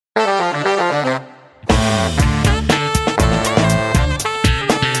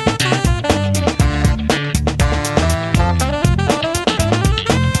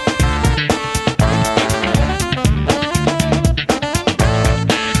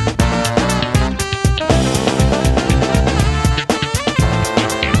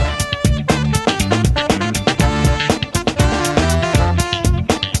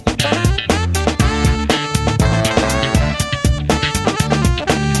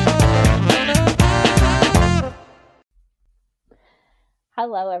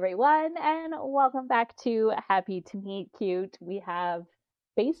Hello, everyone, and welcome back to Happy to Meet Cute. We have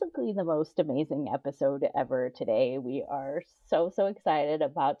basically the most amazing episode ever today. We are so excited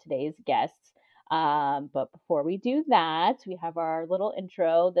about today's guests. But before we do that, we have our little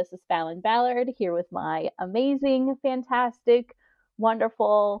intro. This is Fallon Ballard here with my amazing, fantastic,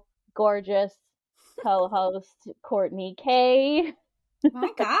 wonderful, gorgeous co host, Courtney K.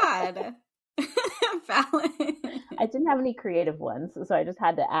 My God. Fallon. I didn't have any creative ones, so I just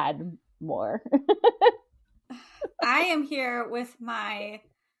had to add more. I am here with my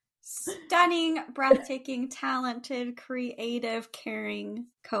stunning, breathtaking, talented, creative, caring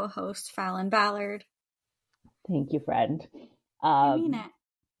co-host, Fallon Ballard. Thank you, friend. I mean it.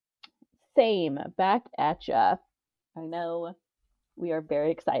 Same, back at ya. I know we are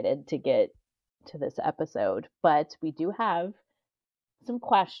very excited to get to this episode, but we do have some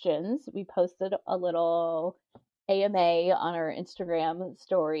questions. We posted a little AMA on our Instagram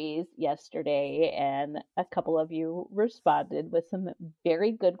stories yesterday, and a couple of you responded with some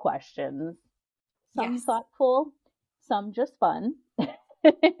very good questions. Some thoughtful, some just fun.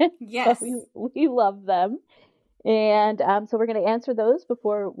 Yes. we love them. And so we're going to answer those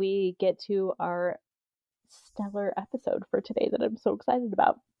before we get to our stellar episode for today that I'm so excited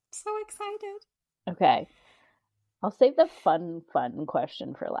about. So excited. Okay. I'll save the fun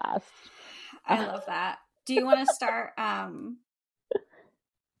question for last. I love that. Do you want to start?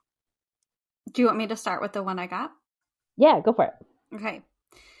 Do you want me to start with the one I got? Yeah, go for it. Okay.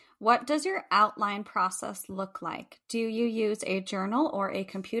 What does your outline process look like? Do you use a journal or a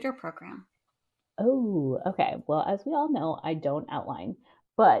computer program? Oh, okay. Well, as we all know, I don't outline.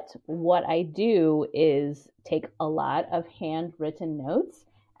 But what I do is take a lot of handwritten notes,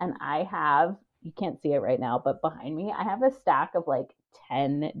 and I have, you can't see it right now, but behind me, I have a stack of like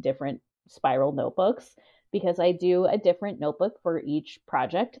 10 different spiral notebooks because I do a different notebook for each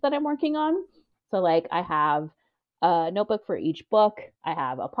project that I'm working on. So like I have a notebook for each book. I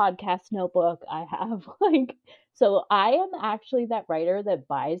have a podcast notebook. I have so I am actually that writer that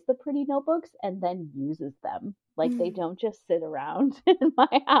buys the pretty notebooks and then uses them. Like they don't just sit around in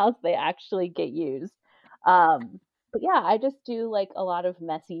my house. They actually get used. But yeah, I just do like a lot of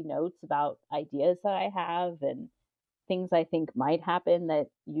messy notes about ideas that I have and things I think might happen that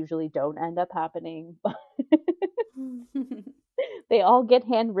usually don't end up happening. They all get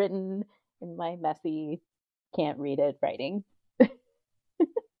handwritten in my messy, can't read it writing.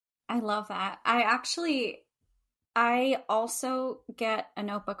 I love that. I also get a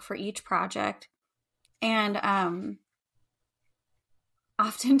notebook for each project, and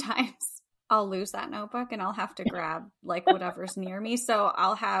oftentimes I'll lose that notebook and I'll have to grab like whatever's near me. So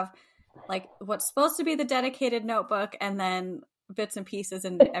I'll have like what's supposed to be the dedicated notebook and then bits and pieces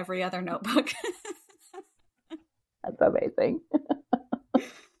in every other notebook. That's amazing.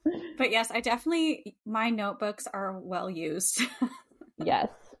 But yes, my notebooks are well used. Yes,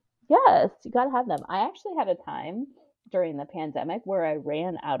 you gotta have them. I actually had a time during the pandemic where I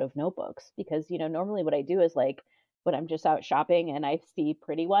ran out of notebooks because, normally what I do is like when I'm just out shopping and I see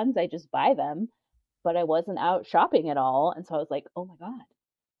pretty ones, I just buy them, but I wasn't out shopping at all. And so I was like, oh my God,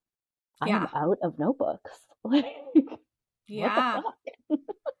 I'm out of notebooks. Yeah. What the fuck?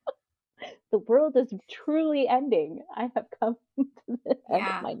 The world is truly ending. I have come to the end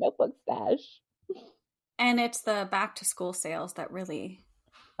of my notebook stash. And it's the back to school sales that really,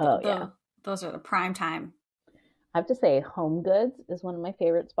 those are the prime time. I have to say Home Goods is one of my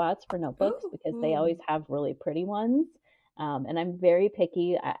favorite spots for notebooks because they always have really pretty ones. And I'm very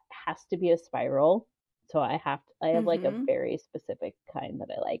picky. It has to be a spiral. So I have like a very specific kind that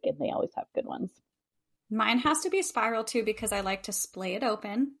I like, and they always have good ones. Mine has to be a spiral too because I like to splay it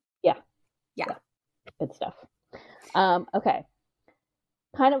open. Yeah. Good stuff. Okay.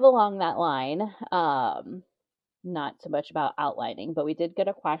 Kind of along that line, not so much about outlining, but we did get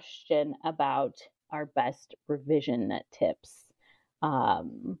a question about our best revision tips.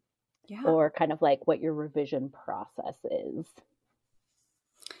 Or kind of like what your revision process is.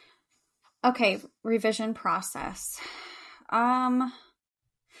 Okay, revision process.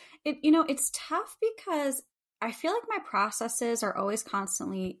 It's tough because I feel like my processes are always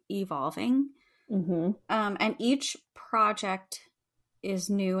constantly evolving. Mm-hmm. And each project is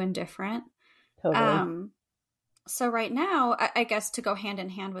new and different. Totally. So right now, I guess to go hand in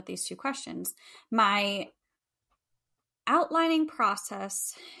hand with these two questions, my outlining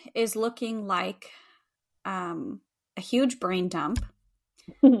process is looking like a huge brain dump,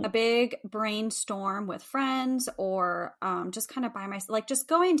 a big brainstorm with friends, or just kind of by myself, like just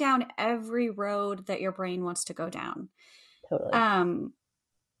going down every road that your brain wants to go down. Totally.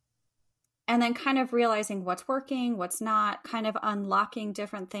 and then kind of realizing what's working, what's not, kind of unlocking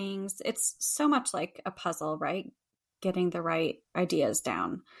different things. It's so much like a puzzle, right? Getting the right ideas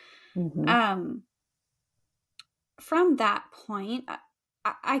down. Mm-hmm. From that point,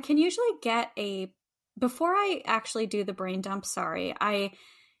 I can usually get before I actually do the brain dump, I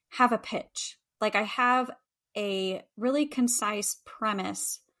have a pitch. Like I have a really concise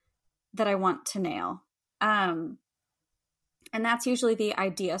premise that I want to nail. And that's usually the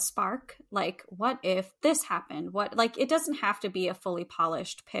idea spark. Like, what if this happened? Like, it doesn't have to be a fully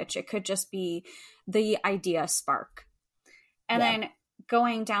polished pitch. It could just be the idea spark. And then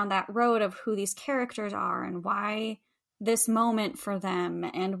going down that road of who these characters are and why this moment for them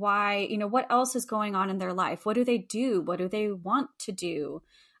and why, what else is going on in their life? What do they do? What do they want to do?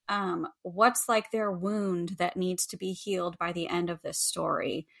 What's like their wound that needs to be healed by the end of this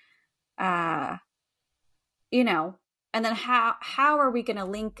story? And then how are we going to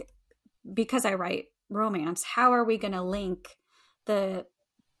link, because I write romance, how are we going to link the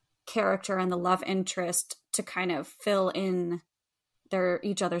character and the love interest to kind of fill in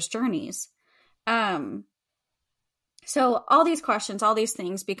each other's journeys? So all these questions, all these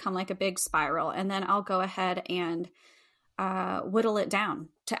things become like a big spiral, and then I'll go ahead and whittle it down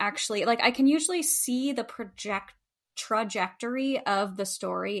to actually, like, I can usually see the trajectory of the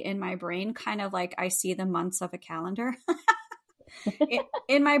story in my brain, kind of like I see the months of a calendar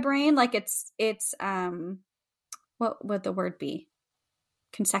in my brain. Like it's what would the word be?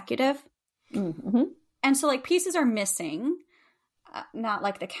 Consecutive. Mm-hmm. And so like pieces are missing, not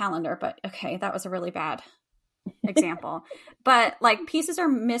like the calendar, but okay, that was a really bad example. But like pieces are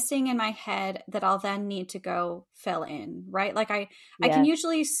missing in my head that I'll then need to go fill in, right? Like I can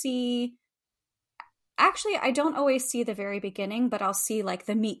usually see, actually, I don't always see the very beginning, but I'll see like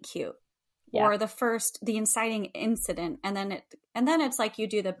the meet cute or the inciting incident. And then it's like you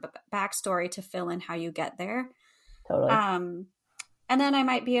do the backstory to fill in how you get there. Totally. And then I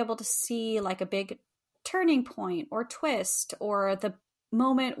might be able to see like a big turning point or twist or the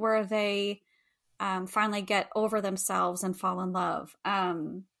moment where they finally get over themselves and fall in love.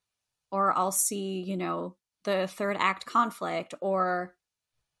 Or I'll see, the third act conflict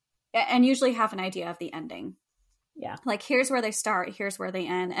and usually have an idea of the ending. Yeah. Like here's where they start, here's where they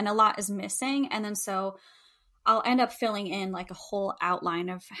end, and a lot is missing. And then so I'll end up filling in like a whole outline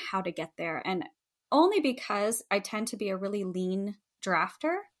of how to get there. And only because I tend to be a really lean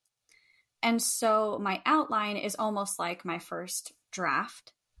drafter. And so my outline is almost like my first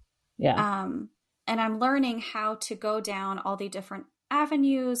draft. Yeah. And I'm learning how to go down all the different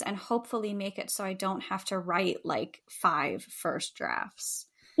avenues and hopefully make it so I don't have to write like 5 first drafts.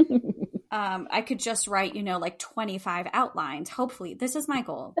 I could just write, like 25 outlines. Hopefully, this is my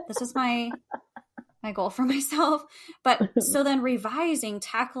goal. This is my goal for myself. But so then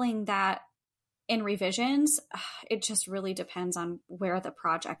tackling that in revisions, it just really depends on where the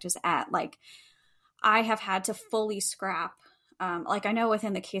project is at. Like I have had to fully scrap. Like I know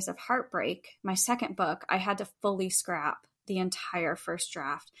within the case of Heartbreak, my second book, I had to fully scrap the entire first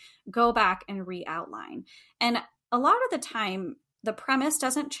draft, go back and re-outline. And a lot of the time, the premise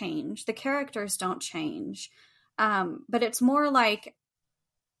doesn't change. The characters don't change. But it's more like,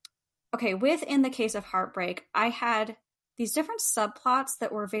 okay, within the case of Heartbreak, I had these different subplots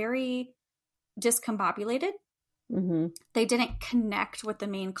that were very discombobulated. Mm-hmm. They didn't connect with the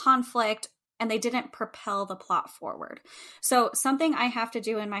main conflict and they didn't propel the plot forward. So something I have to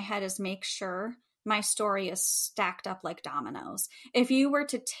do in my head is make sure my story is stacked up like dominoes. If you were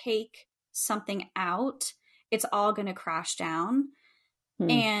to take something out, it's all going to crash down.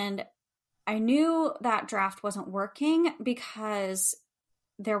 And I knew that draft wasn't working because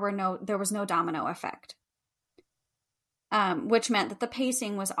there was no domino effect. Which meant that the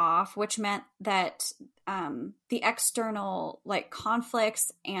pacing was off, which meant that the external like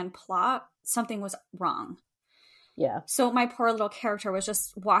conflicts and plot, something was wrong. Yeah. So my poor little character was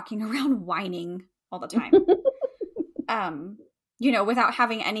just walking around whining all the time. Without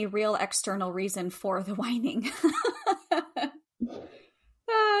having any real external reason for the whining.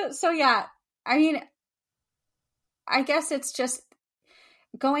 So yeah, I mean, I guess it's just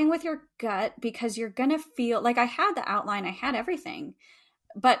going with your gut because you're going to feel like I had the outline, I had everything,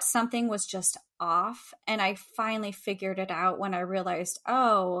 but something was just off. And I finally figured it out when I realized,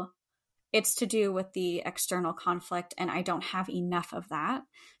 oh, it's to do with the external conflict and I don't have enough of that.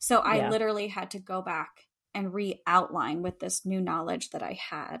 So I literally had to go back and re-outline with this new knowledge that I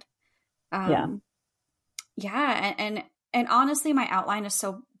had. And honestly, my outline is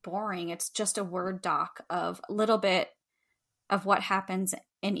so boring. It's just a Word doc of a little bit of what happens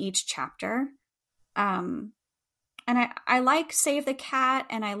in each chapter. and I like Save the Cat,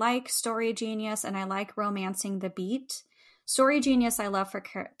 and I like Story Genius, and I like Romancing the Beat. Story Genius I love for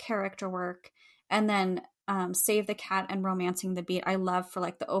character work, and then Save the Cat and Romancing the Beat I love for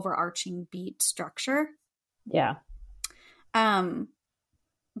like the overarching beat structure. Yeah. Um,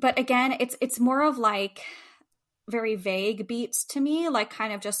 but again, it's more of like very vague beats to me, like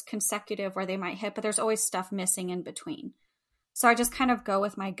kind of just consecutive where they might hit, but there's always stuff missing in between. So I just kind of go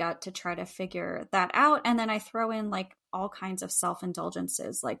with my gut to try to figure that out. And then I throw in like all kinds of self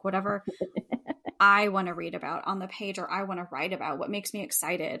indulgences, like whatever I want to read about on the page or I want to write about, what makes me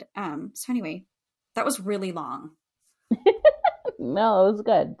excited. So anyway, that was really long. No, it was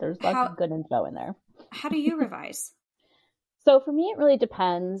good. There's lots How of good info in there. how do you revise? So for me, it really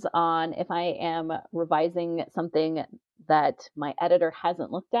depends on if I am revising something that my editor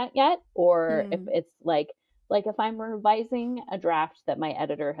hasn't looked at yet, or if Mm, it's like if I'm revising a draft that my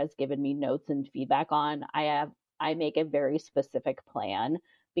editor has given me notes and feedback on, I make a very specific plan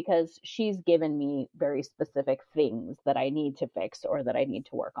because she's given me very specific things that I need to fix or that I need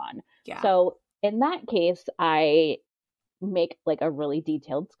to work on. yeah. So in that case, I make like a really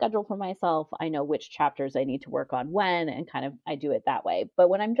detailed schedule for myself. I know which chapters I need to work on when, and kind of I do it that way. But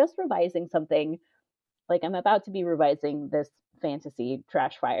when I'm just revising something, like I'm about to be revising this fantasy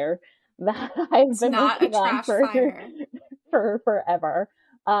trash fire that I've It's been not a working on trash fire. for forever.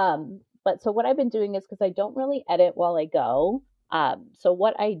 But so what I've been doing is because I don't really edit while I go. So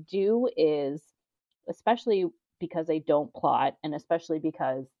what I do is, especially because I don't plot, and especially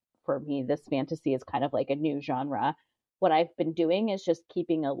because for me this fantasy is kind of like a new genre, what I've been doing is just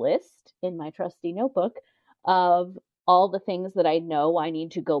keeping a list in my trusty notebook of all the things that I know I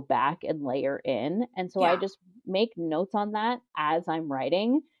need to go back and layer in. And so I Yeah. just make notes on that as I'm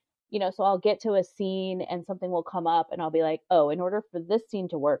writing. So I'll get to a scene and something will come up and I'll be like, oh, in order for this scene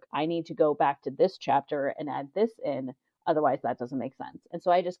to work, I need to go back to this chapter and add this in. Otherwise, that doesn't make sense. And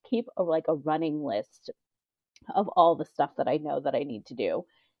so I just keep like a running list of all the stuff that I know that I need to do.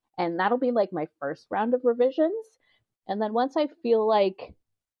 And that'll be like my first round of revisions. And then once I feel like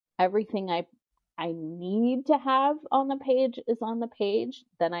everything I need to have on the page is on the page,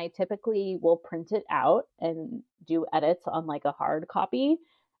 then I typically will print it out and do edits on like a hard copy.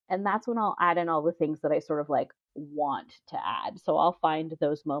 And that's when I'll add in all the things that I sort of like want to add. So I'll find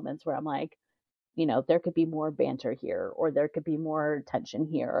those moments where I'm like, there could be more banter here or there could be more tension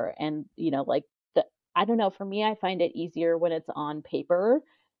here. And, like I don't know, for me, I find it easier when it's on paper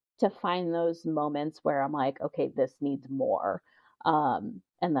to find those moments where I'm like, okay, this needs more. And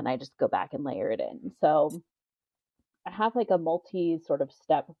then I just go back and layer it in. So I have like a multi sort of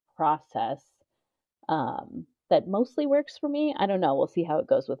step process that mostly works for me. I don't know. We'll see how it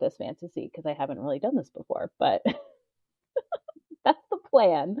goes with this fantasy because I haven't really done this before, but that's the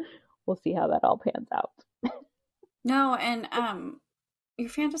plan. We'll see how that all pans out. No, and your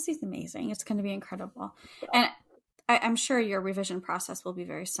fantasy is amazing. It's going to be incredible. And I'm sure your revision process will be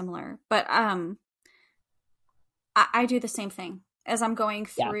very similar. But I do the same thing as I'm going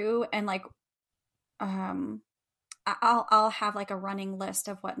Yeah. through, and like um I'll have like a running list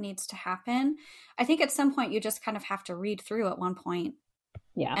of what needs to happen. I think at some point you just kind of have to read through at one point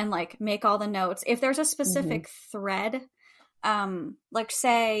Yeah. and like make all the notes. If there's a Hmm. specific thread, like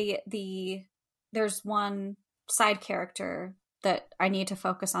say there's one side character that I need to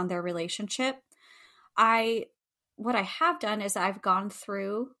focus on their relationship. I what I have done is I've done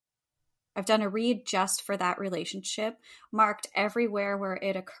a read just for that relationship, marked everywhere where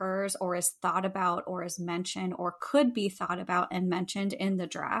it occurs or is thought about or is mentioned or could be thought about and mentioned in the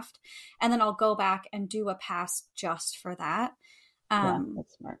draft. And then I'll go back and do a pass just for that. Yeah. Um,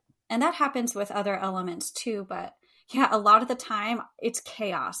 That's smart. and that happens with other elements too. But yeah, a lot of the time it's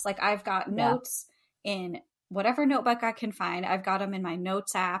chaos. Like I've got Yeah. notes in whatever notebook I can find, I've got them in my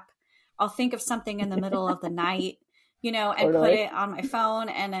notes app. I'll think of something in the middle of the night, and put Totally. it on my phone.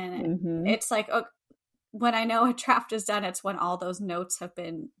 And then Hmm. it's like, oh, when I know a draft is done, it's when all those notes have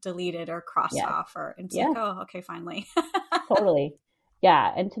been deleted or crossed Yes. off, or it's like, Yeah. oh, okay, finally. Totally.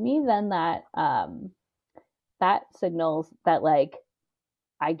 Yeah. And to me, then that signals that like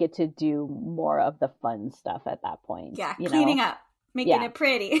I get to do more of the fun stuff at that point, Yeah, cleaning up, making Yeah. it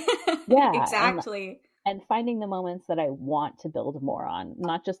pretty. Yeah. Exactly. And finding the moments that I want to build more on,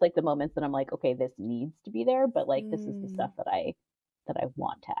 not just like the moments that I'm like, okay, this needs to be there, but like this is the stuff Mm, that I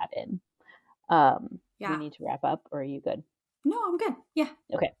want to add in. Do we yeah. need to wrap up or are you good? No, I'm good. Yeah.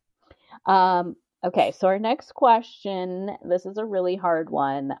 Okay. Um, okay, so our next question, this is a really hard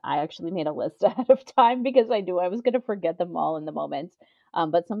one. I actually made a list ahead of time because I knew I was going to forget them all in the moment.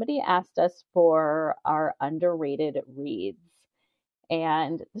 But somebody asked us for our underrated reads.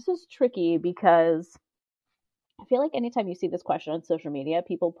 And this is tricky because I feel like anytime you see this question on social media,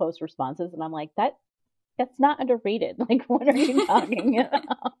 people post responses, and I'm like, that's not underrated. Like, what are you talking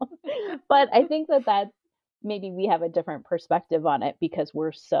about? But I think that maybe we have a different perspective on it because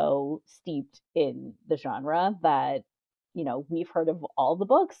we're so steeped in the genre that, we've heard of all the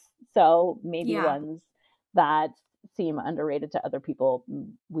books. So maybe Yeah. ones that seem underrated to other people,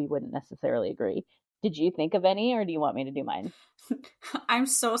 we wouldn't necessarily agree. Did you think of any, or do you want me to do mine? I'm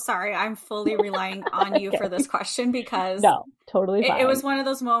so sorry. I'm fully relying on you for this Okay. question because No, totally it fine. was one of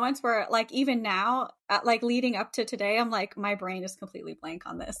those moments where, like, even now, like leading up to today, I'm like, my brain is completely blank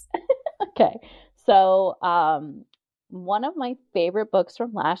on this. Okay. So, one of my favorite books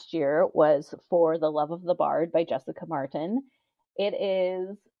from last year was For the Love of the Bard by Jessica Martin. It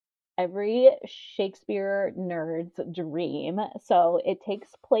is every Shakespeare nerd's dream. So, it takes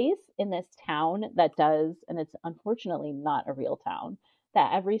place in this town that does, and it's unfortunately not a real town,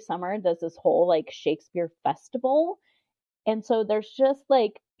 that every summer does this whole like Shakespeare festival. And so there's just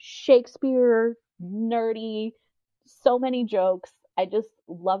like Shakespeare, nerdy, so many jokes. I just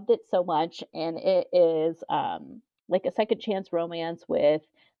loved it so much. And it is like a second chance romance with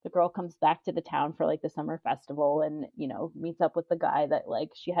the girl comes back to the town for like the summer festival and, meets up with the guy that like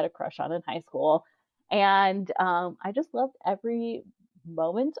she had a crush on in high school. And I just loved every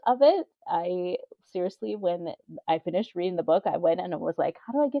moment of it. I seriously, when I finished reading the book, I went and it was like,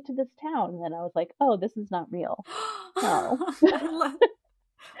 how do I get to this town? And then I was like, oh, this is not real. No. I love.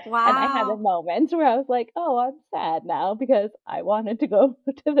 And I had a Wow. moment where I was like, oh, I'm sad now because I wanted to go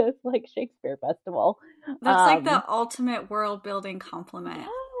to this like Shakespeare festival. That's like Um, the ultimate world building compliment.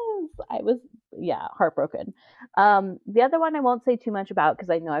 yes, I was, yeah, heartbroken. The other one I won't say too much about because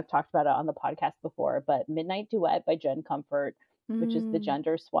I know I've talked about it on the podcast before, but Midnight Duet by Jen Comfort, which is the Mm,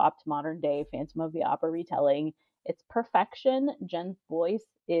 gender swapped modern day Phantom of the Opera retelling. It's perfection. Jen's voice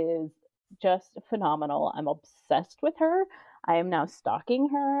is just phenomenal. I'm obsessed with her. I am now stalking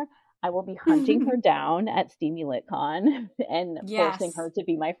her. I will be hunting her down at Steamy LitCon and forcing yes. her to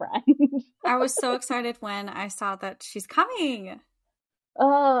be my friend. I was so excited when I saw that she's coming.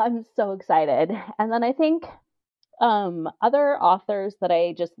 Oh, I'm so excited. And then I think other authors that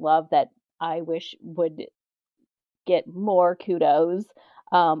I just love that I wish would get more kudos.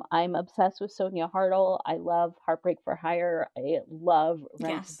 I'm obsessed with Sonia Hartle. I love Heartbreak for Hire. I love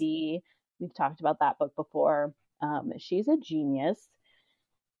Rent to Yes. Be. We've talked about that book before. She's a genius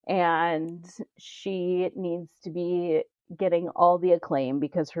and she needs to be getting all the acclaim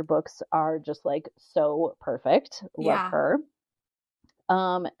because her books are just like so perfect. Love Yeah. her.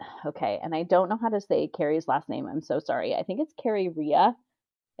 Um, okay, and I don't know how to say Carrie's last name. I'm so sorry. I think it's Carrie Rea.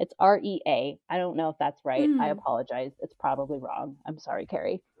 It's Rea. I don't know if that's right. I Mm, apologize. It's probably wrong. I'm sorry,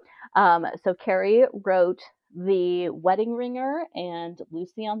 Carrie. So Carrie wrote The Wedding Ringer and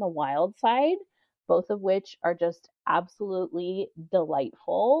Lucy on the Wild Side, both of which are just absolutely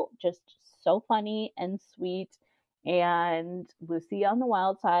delightful, just so funny and sweet. And Lucy on the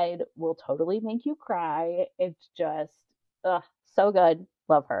Wild Side will totally make you cry. It's just so good.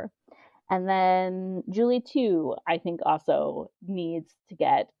 Love her. And then Julie too, I think also needs to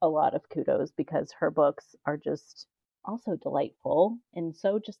get a lot of kudos because her books are just also delightful and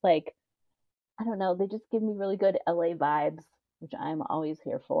so just like I don't know, they just give me really good LA vibes, which I'm always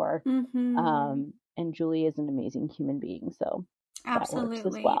here for. hmm And Julie is an amazing human being, so that works as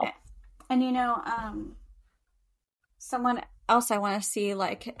Absolutely. well. And someone else I want to see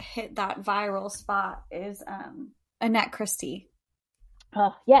like hit that viral spot is Annette Christie.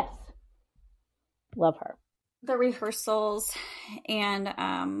 Yes, love her The rehearsals and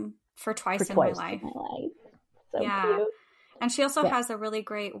for for Twice in My twice in Life. my life. So Yeah. cute. And she also Yeah. has a really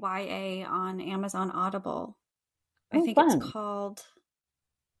great YA on Amazon Audible. I Oh, think it's fun. called,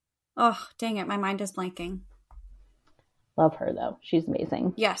 oh, dang it, my mind is blanking. Love her though. She's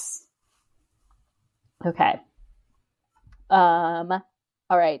amazing. Yes. Okay. All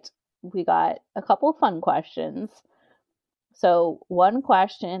right. We got a couple fun questions. So, one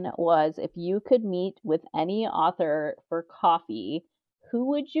question was if you could meet with any author for coffee, who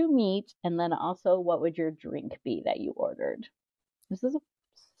would you meet? And then also, what would your drink be that you ordered? This is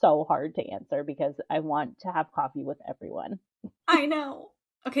so hard to answer because I want to have coffee with everyone. I know.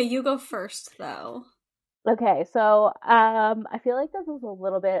 Okay, you go first, though. Okay, so I feel like this is a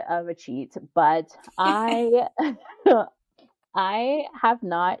little bit of a cheat, but I I have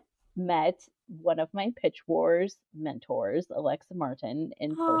not met one of my Pitch Wars mentors, Alexa Martin,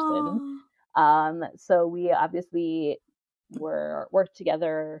 in person. Oh, So we obviously were worked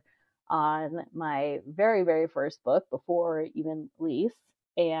together on my very, very first book before even release,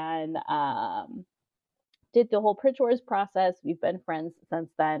 and did the whole Pitch Wars process. We've been friends since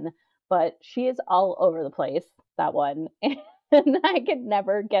then, but she is all over the place, that one. And I could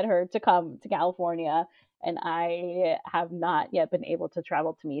never get her to come to California. And I have not yet been able to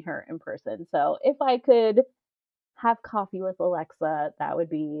travel to meet her in person. So if I could have coffee with Alexa, that would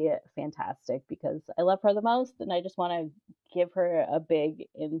be fantastic because I love her the most. And I just want to give her a big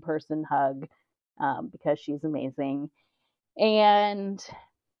in person hug because she's amazing. And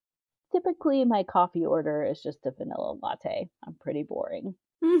typically, my coffee order is just a vanilla latte. I'm pretty boring.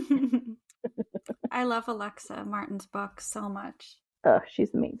 I love Alexa Martin's book so much. Oh,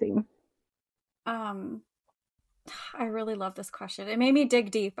 she's amazing. Um, I really love this question. It made me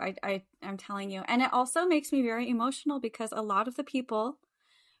dig deep. I'm telling you, and it also makes me very emotional because a lot of the people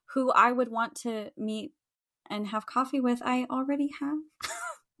who I would want to meet and have coffee with, I already have.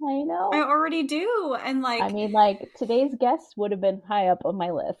 I know. I already do, and like, I mean, like today's guest would have been high up on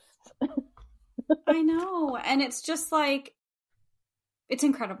my list. I know, and it's just like it's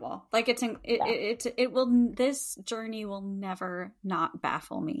incredible. Like it will. This journey will never not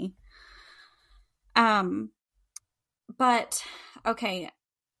baffle me. But okay,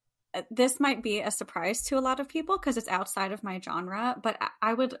 this might be a surprise to a lot of people because it's outside of my genre, but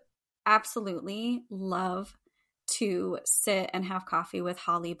I would absolutely love to sit and have coffee with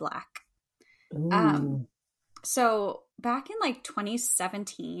Holly Black. Ooh. So back in like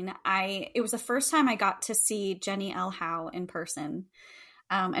 2017, it was the first time I got to see Jenny L. Howe in person.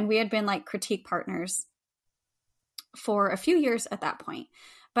 And we had been like critique partners for a few years at that point.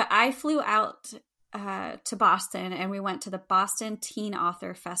 But I flew out to Boston and we went to the Boston Teen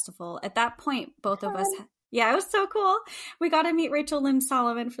Author Festival. At that point, both of us, yeah, it was so cool. We got to meet Rachel Lynn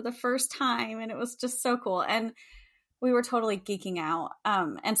Sullivan for the first time and it was just so cool. And we were totally geeking out.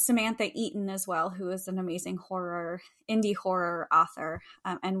 And Samantha Eaton as well, who is an amazing indie horror author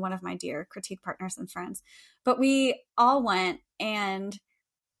and one of my dear critique partners and friends. But we all went, and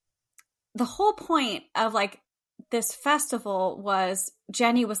the whole point of like this festival was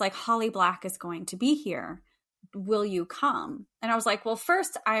Jenny was like, Holly Black is going to be here. Will you come? And I was like, well,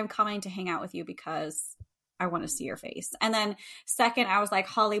 first I am coming to hang out with you because I want to see your face. And then second, I was like,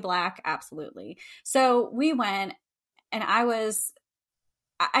 Holly Black, absolutely. So we went, and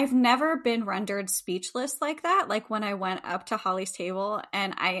I've never been rendered speechless like that. Like when I went up to Holly's table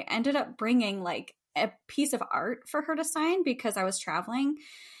and I ended up bringing like a piece of art for her to sign because I was traveling.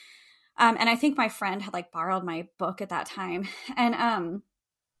 And I think my friend had like borrowed my book at that time. And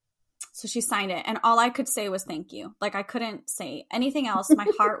so she signed it. And all I could say was thank you. Like I couldn't say anything else. My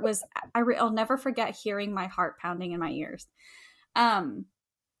heart was, I'll never forget hearing my heart pounding in my ears.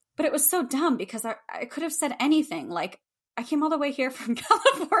 But it was so dumb because I could have said anything. Like, I came all the way here from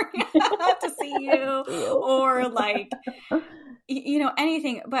California to see you, or like,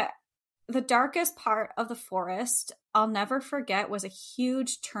 anything. But the darkest part of the forest, I'll never forget, was a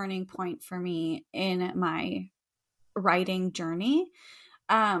huge turning point for me in my writing journey.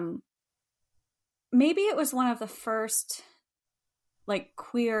 Maybe it was one of the first, like,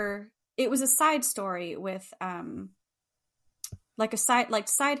 queer, it was a side story with,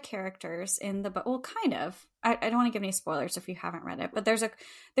 side characters in the book. Well, kind of. I don't want to give any spoilers if you haven't read it, but there's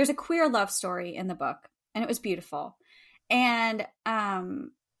a queer love story in the book, and it was beautiful. And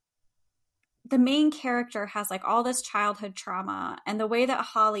the main character has like all this childhood trauma, and the way that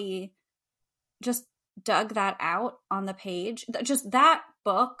Holly just dug that out on the page, just that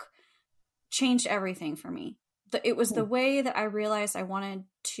book changed everything for me. It was the way that I realized I wanted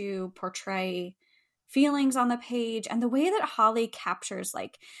to portray feelings on the page, and the way that Holly captures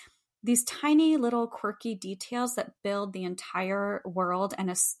like these tiny little quirky details that build the entire world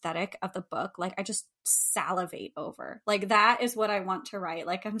and aesthetic of the book. Like I just salivate over. Like that is what I want to write.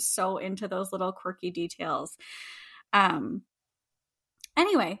 Like I'm so into those little quirky details.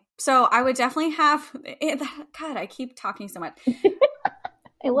 Anyway, so I would definitely have God, I keep talking so much.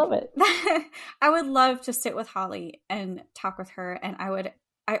 I love it. I would love to sit with Holly and talk with her, and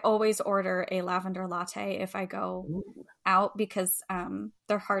I always order a lavender latte if I go out because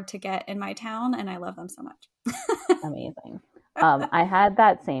they're hard to get in my town and I love them so much. Amazing. I had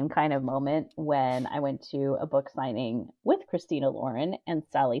that same kind of moment when I went to a book signing with Christina Lauren and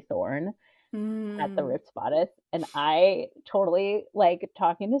Sally Thorne at the Ritz Spottis. And I totally, like,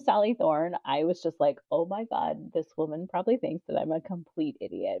 talking to Sally Thorne, I was just like, oh my God, this woman probably thinks that I'm a complete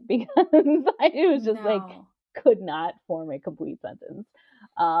idiot because I was just like, could not form a complete sentence.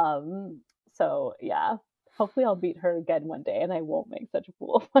 So yeah, hopefully I'll beat her again one day and I won't make such a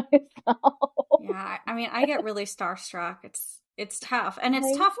fool of myself. Yeah, I mean, I get really starstruck. It's tough. And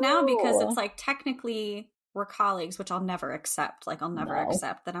it's tough now because it's like technically we're colleagues, which I'll never accept. Like I'll never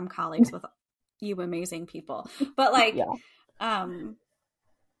accept that I'm colleagues with you amazing people. But like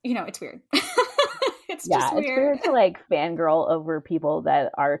it's weird. It's Yeah, just it's weird. weird to like fangirl over people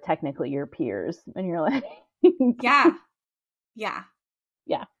that are technically your peers, and you're like, Yeah. Yeah.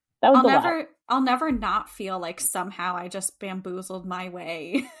 yeah, that was a lot. I'll never not feel like somehow I just bamboozled my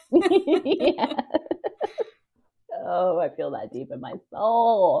way. Yeah. Oh, I feel that deep in my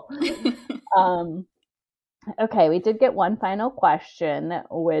soul. Um, okay, we did get one final question,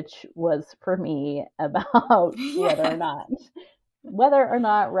 which was for me about Yeah. whether or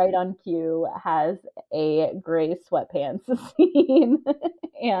not Right on Cue has a gray sweatpants scene.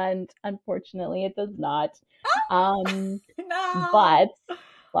 And unfortunately it does not. Um, No. but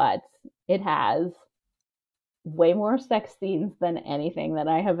but it has way more sex scenes than anything that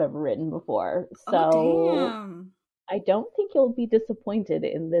I have ever written before. Oh, So damn. I don't think you'll be disappointed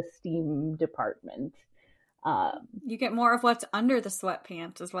in this Steam department. Um, You get more of what's under the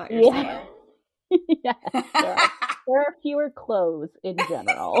sweatpants, is what you're yeah, saying. yes, there are fewer clothes in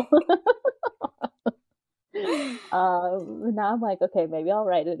general. Now I'm like, okay, maybe I'll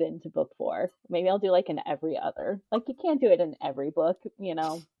write it into book 4. Maybe I'll do like an every other. Like you can't do it in every book,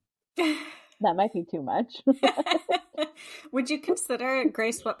 that might be too much. Would you consider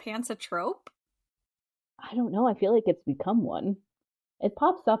gray sweatpants a trope? I don't know. I feel like it's become one. It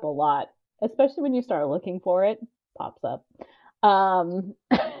pops up a lot, especially when you start looking for it. Pops up. Um,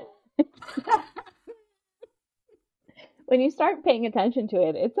 when you start paying attention to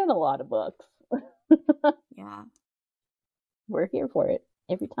it, it's in a lot of books. Yeah. We're here for it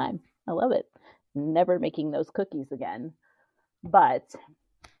every time. I love it. Never making those cookies again. But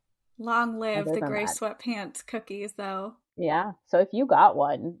Long live other the than gray that, sweatpants cookies, though. yeah. So if you got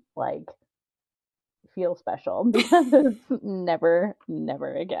one, like, feel special because never,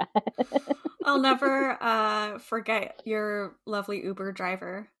 never again. I'll never forget your lovely Uber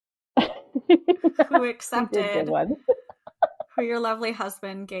driver who We did good accepted, one. who your lovely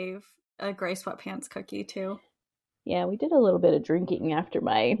husband gave a gray sweatpants cookie to. Yeah, we did a little bit of drinking after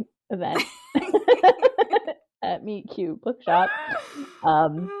my event at Meet Cute Bookshop,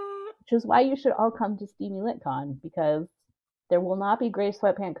 which is why you should all come to Steamy LitCon because there will not be gray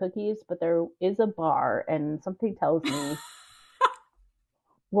sweatpant cookies, but there is a bar, and something tells me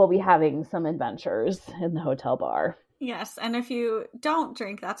we'll be having some adventures in the hotel bar. Yes, and if you don't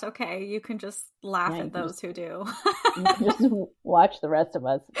drink, that's okay. You can just laugh Yeah, at those who do. you can just watch the rest of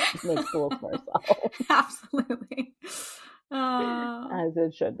us make fools of ourselves. Absolutely. As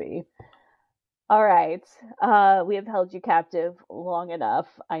it should be. All right. We have held you captive long enough.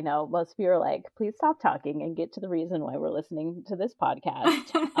 I know most of you are like, please stop talking and get to the reason why we're listening to this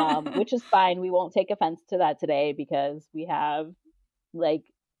podcast, which is fine. We won't take offense to that today because we have like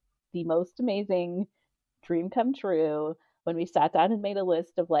the most amazing dream come true when we sat down and made a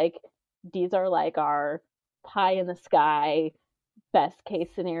list of like, these are like our pie in the sky, best case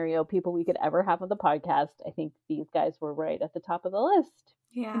scenario people we could ever have on the podcast. I think these guys were right at the top of the list.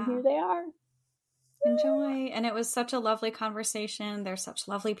 Yeah. And here they are. Enjoy. And it was such a lovely conversation. They're such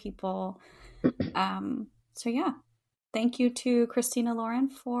lovely people. So yeah, thank you to Christina Lauren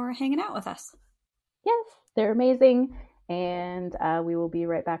for hanging out with us. Yes, they're amazing. And we will be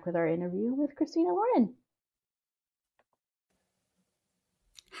right back with our interview with Christina Lauren.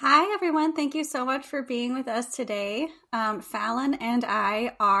 Hi, everyone. Thank you so much for being with us today. Fallon and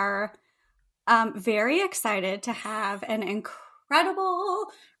I are very excited to have an incredible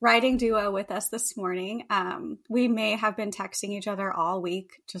writing duo with us this morning. We may have been texting each other all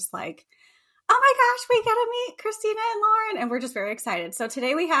week, just like, oh my gosh, we get to meet Christina and Lauren. And we're just very excited. So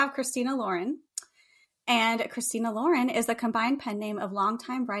today we have Christina Lauren. And Christina Lauren is the combined pen name of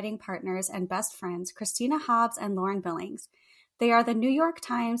longtime writing partners and best friends, Christina Hobbs and Lauren Billings. They are the New York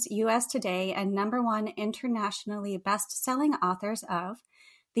Times, US Today, and #1 internationally best-selling authors of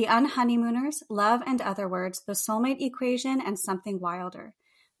The Unhoneymooners, Love and Other Words, The Soulmate Equation, and Something Wilder.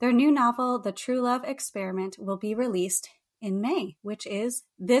 Their new novel, The True Love Experiment, will be released in May, which is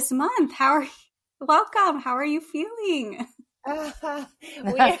this month. Welcome. How are you feeling? We're so,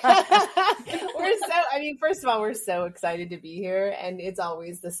 first of all, we're so excited to be here, and it's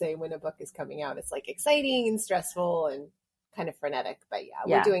always the same when a book is coming out. It's like exciting and stressful and kind of frenetic, but yeah,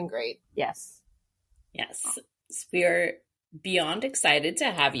 we're doing great. Yes. We're beyond excited to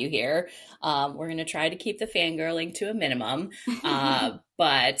have you here. We're going to try to keep the fangirling to a minimum,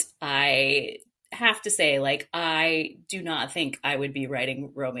 but I have to say, like, I do not think I would be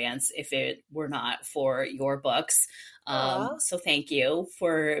writing romance if it were not for your books. So thank you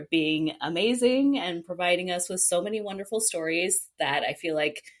for being amazing and providing us with so many wonderful stories that I feel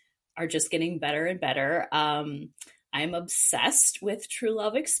like are just getting better and better. I'm obsessed with True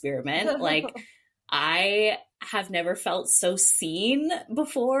Love Experiment. Like, I have never felt so seen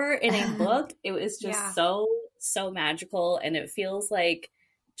before in a book. It was just so magical, and it feels like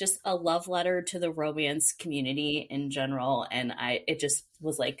just a love letter to the romance community in general. And it just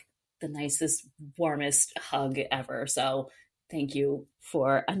was like the nicest, warmest hug ever. So thank you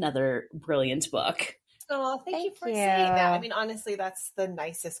for another brilliant book. Oh, thank you for saying that. I mean, honestly, that's the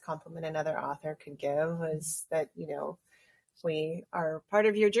nicest compliment another author could give, is that, we are part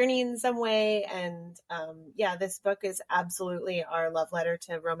of your journey in some way. And this book is absolutely our love letter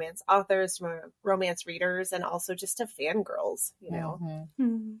to romance authors, romance readers, and also just to fangirls,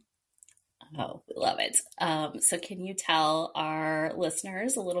 Mm-hmm. Oh, we love it. So can you tell our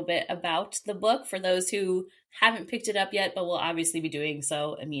listeners a little bit about the book for those who haven't picked it up yet, but will obviously be doing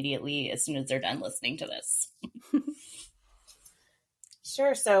so immediately as soon as they're done listening to this?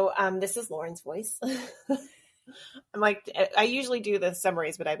 Sure. So this is Lauren's voice. I'm like, I usually do the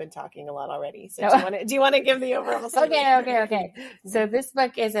summaries, but I've been talking a lot already. So do you want to give the overall summary? Okay. So this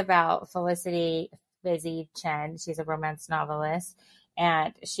book is about Felicity Fizzy Chen. She's a romance novelist.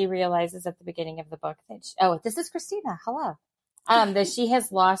 And she realizes at the beginning of the book that, this is Christina. Hello. That she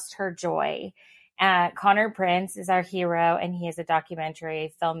has lost her joy. Connor Prince is our hero, and he is a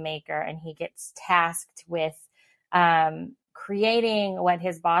documentary filmmaker, and he gets tasked with creating what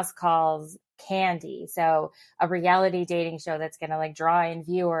his boss calls candy. So a reality dating show that's going to like draw in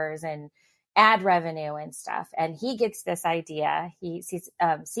viewers and ad revenue and stuff. And he gets this idea. He sees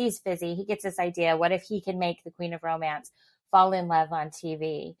Fizzy. He gets this idea. What if he can make the Queen of Romance fall in love on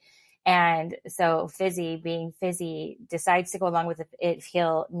TV? And so Fizzy, being Fizzy, decides to go along with it if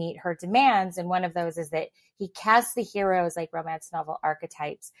he'll meet her demands. And one of those is that he casts the heroes like romance novel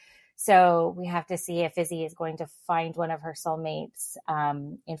archetypes. So we have to see if Fizzy is going to find one of her soulmates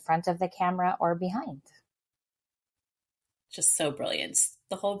in front of the camera or behind. Just so brilliant.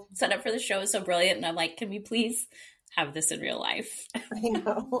 The whole setup for the show is so brilliant. And I'm like, can we please have this in real life? I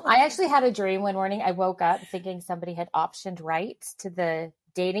know. I actually had a dream one morning. I woke up thinking somebody had optioned rights to the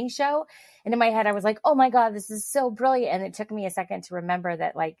dating show. And in my head, I was like, oh my God, this is so brilliant. And it took me a second to remember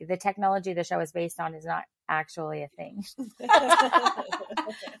that like the technology the show is based on is not actually a thing.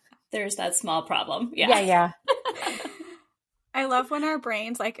 There's that small problem. Yeah. I love when our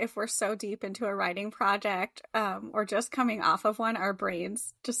brains, like if we're so deep into a writing project or just coming off of one, our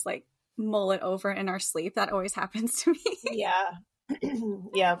brains just like mull it over in our sleep. That always happens to me. Yeah.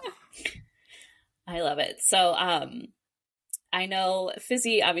 Yeah. I love it. So I know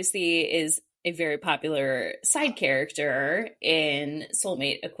Fizzy obviously is a very popular side character in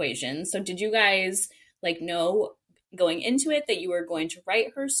Soulmate Equation. So did you guys like know going into it that you were going to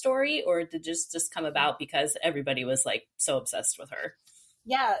write her story, or did it just come about because everybody was like so obsessed with her?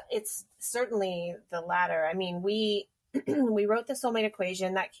 Yeah, it's certainly the latter. I mean, we wrote the Soulmate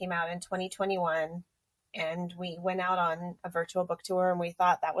Equation that came out in 2021, and we went out on a virtual book tour, and we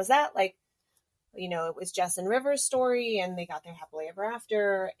thought that was that. Like, it was Jess and River's story, and they got there happily ever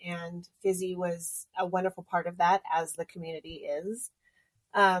after, and Fizzy was a wonderful part of that, as the community is.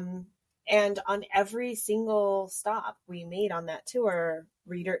 And on every single stop we made on that tour,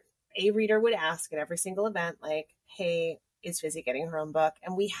 a reader would ask at every single event, like, hey, is Fizzy getting her own book?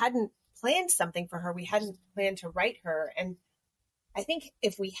 And we hadn't planned something for her. We hadn't planned to write her. And I think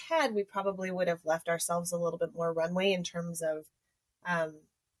if we had, we probably would have left ourselves a little bit more runway in terms of,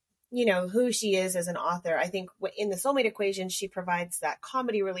 who she is as an author. I think in the Soulmate Equation, she provides that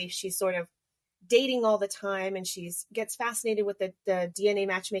comedy relief. She's sort of dating all the time, and gets fascinated with the DNA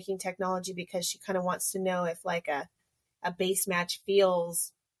matchmaking technology because she kind of wants to know if like a base match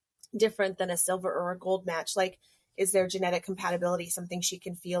feels different than a silver or a gold match. Like, is there genetic compatibility, something she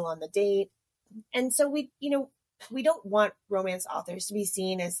can feel on the date? And so we don't want romance authors to be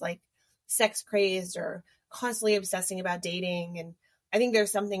seen as like sex crazed or constantly obsessing about dating. And I think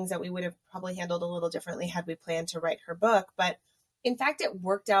there's some things that we would have probably handled a little differently had we planned to write her book. But in fact, it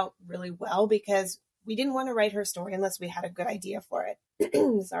worked out really well because we didn't want to write her story unless we had a good idea for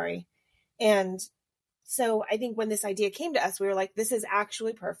it. Sorry. And so I think when this idea came to us, we were like, this is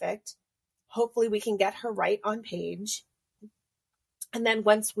actually perfect. Hopefully we can get her right on page. And then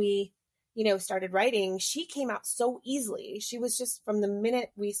once we, started writing, she came out so easily. She was just, from the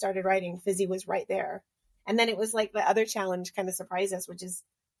minute we started writing, Fizzy was right there. And then it was like the other challenge kind of surprised us, which is,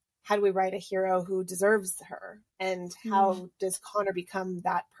 how do we write a hero who deserves her? And how does Connor become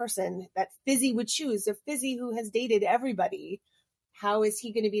that person that Fizzy would choose? So Fizzy, who has dated everybody, how is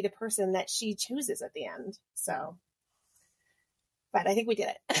he going to be the person that she chooses at the end? So, but I think we did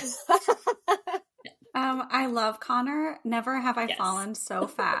it. I love Connor. Never have I fallen so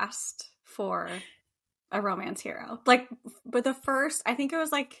fast for a romance hero. Like, but I think it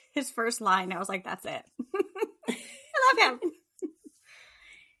was like his first line. I was like, that's it. I love him.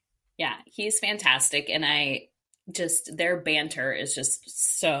 Yeah, he's fantastic. And their banter is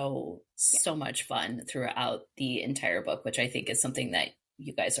just so much fun throughout the entire book, which I think is something that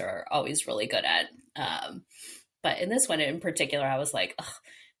you guys are always really good at. But in this one in particular, I was like, ugh,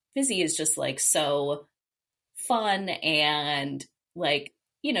 Fizzy is just like so fun, and like,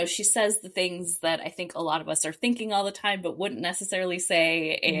 she says the things that I think a lot of us are thinking all the time but wouldn't necessarily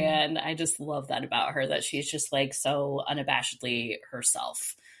say. And I just love that about her, that she's just like so unabashedly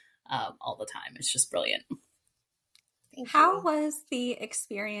herself all the time. It's just brilliant. How was the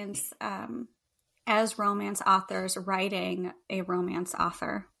experience as romance authors writing a romance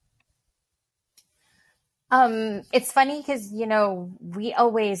author? It's funny because, we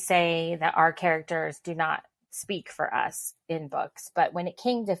always say that our characters do not speak for us in books. But when it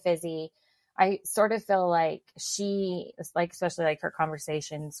came to Fizzy, I sort of feel like she, like, especially like her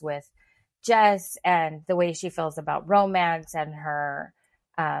conversations with Jess and the way she feels about romance and her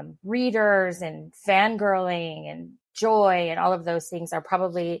readers and fangirling and joy and all of those things are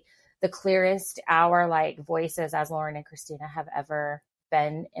probably the clearest our like voices as Lauren and Christina have ever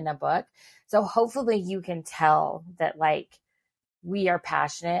been in a book. So hopefully you can tell that like we are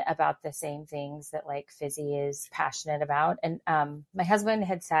passionate about the same things that like Fizzy is passionate about. And my husband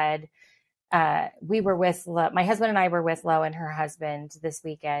had said, my husband and I were with Lo and her husband this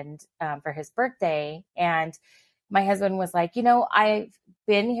weekend for his birthday. And my husband was like, I've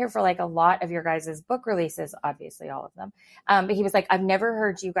been here for like a lot of your guys' book releases, obviously all of them. But he was like, I've never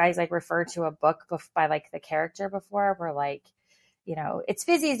heard you guys like refer to a book by like the character before. We're like, it's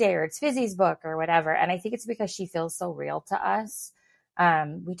Fizzy's day or it's Fizzy's book or whatever. And I think it's because she feels so real to us.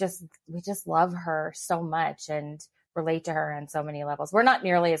 We just love her so much and relate to her on so many levels. We're not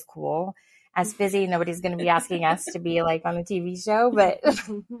nearly as cool as Fizzy. Nobody's going to be asking us to be like on a TV show, but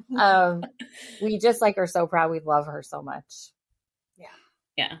we just like are so proud. We love her so much. Yeah.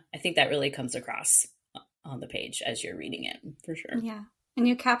 Yeah. I think that really comes across on the page as you're reading it, for sure. Yeah. And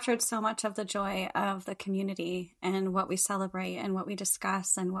you captured so much of the joy of the community and what we celebrate and what we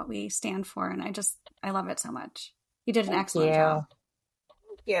discuss and what we stand for. And I love it so much. You did an excellent job.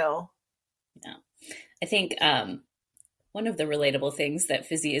 Thank you. Yeah. I think one of the relatable things that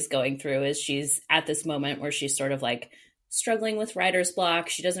Fizzy is going through is she's at this moment where she's sort of like struggling with writer's block.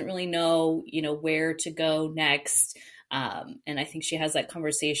 She doesn't really know, where to go next. And I think she has that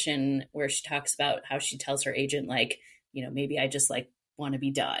conversation where she talks about how she tells her agent, like, maybe I just like want to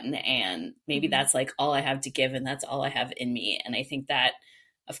be done. And maybe that's like all I have to give. And that's all I have in me. And I think that,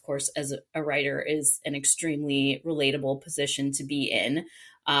 of course, as a writer is an extremely relatable position to be in.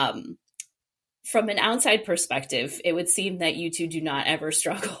 From an outside perspective, it would seem that you two do not ever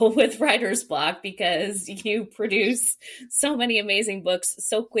struggle with writer's block because you produce so many amazing books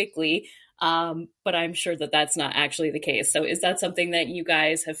so quickly. But I'm sure that that's not actually the case. So is that something that you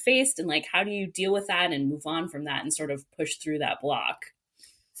guys have faced? And like, how do you deal with that and move on from that and sort of push through that block?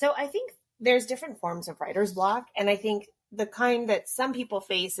 So I think there's different forms of writer's block. And I think the kind that some people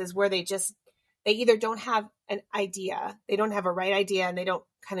face is where they either don't have an idea, they don't have a right idea, and they don't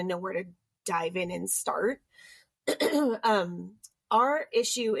kind of know where to dive in and start. Our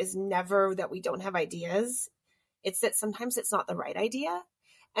issue is never that we don't have ideas. It's that sometimes it's not the right idea.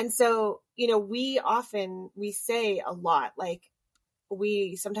 And so, we say a lot, like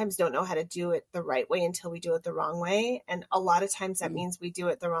we sometimes don't know how to do it the right way until we do it the wrong way. And a lot of times that means we do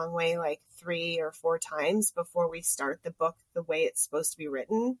it the wrong way, like 3 or 4 times before we start the book the way it's supposed to be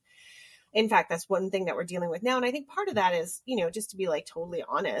written. In fact, that's one thing that we're dealing with now. And I think part of that is, just to be like totally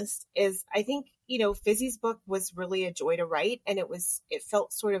honest, is I think, Fizzy's book was really a joy to write, and it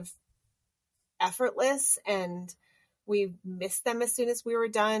felt sort of effortless, and we missed them as soon as we were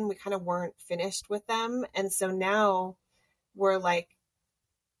done. We kind of weren't finished with them. And so now we're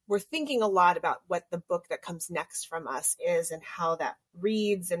thinking a lot about what the book that comes next from us is and how that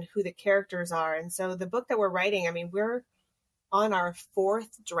reads and who the characters are. And so the book that we're writing, I mean, we're on our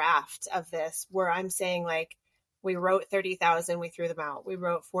 4th draft of this, where I'm saying like, we wrote 30,000, we threw them out. We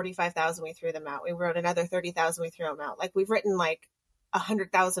wrote 45,000, we threw them out. We wrote another 30,000, we threw them out. Like we've written like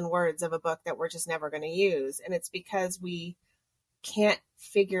 100,000 words of a book that we're just never going to use. And it's because we can't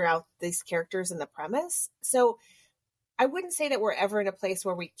figure out these characters and the premise. So I wouldn't say that we're ever in a place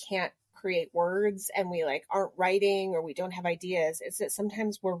where we can't create words and we like aren't writing or we don't have ideas. It's that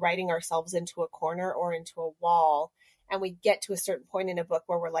sometimes we're writing ourselves into a corner or into a wall, and we get to a certain point in a book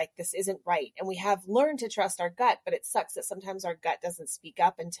where we're like, this isn't right. And we have learned to trust our gut, but it sucks that sometimes our gut doesn't speak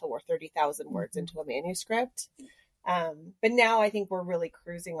up until we're 30,000 words into a manuscript. But now I think we're really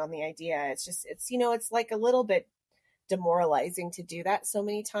cruising on the idea. It's like a little bit demoralizing to do that so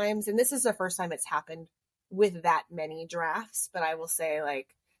many times. And this is the first time it's happened with that many drafts, but I will say,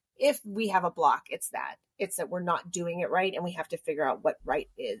 like, if we have a block, it's that we're not doing it right, and we have to figure out what right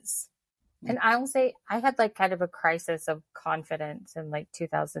is. And I will say I had like kind of a crisis of confidence in like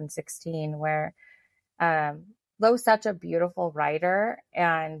 2016 where Lo's such a beautiful writer,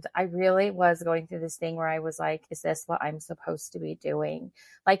 and I really was going through this thing where I was like, is this what I'm supposed to be doing?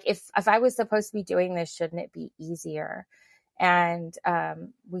 Like, if I was supposed to be doing this, shouldn't it be easier? And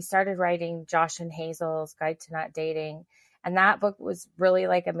we started writing Josh and Hazel's Guide to Not Dating. And that book was really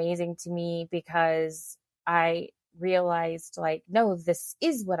like amazing to me because I realized like, no, this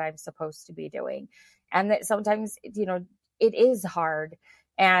is what I'm supposed to be doing. And that sometimes, you know, it is hard.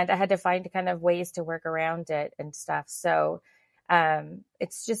 And I had to find kind of ways to work around it and stuff. So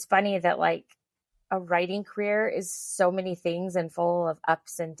it's just funny that like a writing career is so many things and full of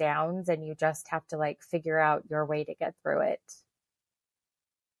ups and downs, and you just have to like figure out your way to get through it.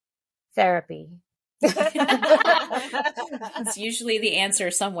 Therapy. It's usually the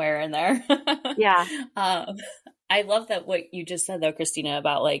answer somewhere in there. Yeah. I love that what you just said though, Christina,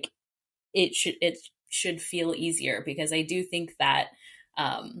 about like it should feel easier, because I do think that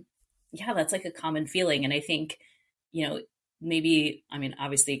that's like a common feeling. And I think, you know, maybe, I mean,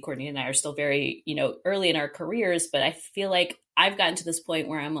 obviously Courtney and I are still very, you know, early in our careers, but I feel like I've gotten to this point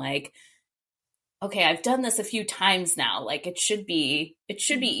where I'm like, okay, I've done this a few times now. Like it should be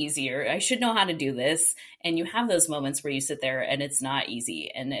easier. I should know how to do this. And you have those moments where you sit there and it's not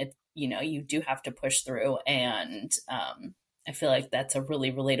easy, and it, you know, you do have to push through. And I feel like that's a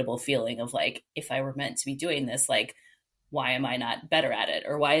really relatable feeling of like, if I were meant to be doing this, like, why am I not better at it?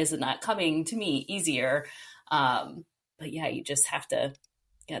 Or why is it not coming to me easier? But yeah, you just have to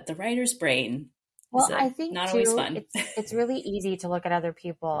get the writer's brain. Well, I think not too, always fun. It's really easy to look at other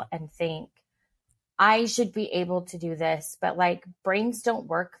people and think, I should be able to do this, but like brains don't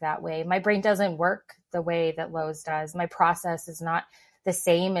work that way. My brain doesn't work the way that Lo's does. My process is not the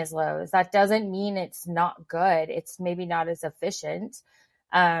same as Lo's. That doesn't mean it's not good. It's maybe not as efficient.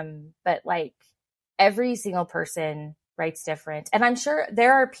 But like every single person writes different. And I'm sure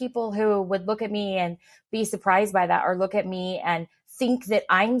there are people who would look at me and be surprised by that, or look at me and think that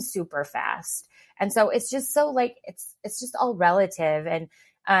I'm super fast. And so it's just so like, it's just all relative. And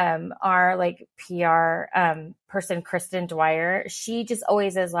our like PR person, Kristen Dwyer, she just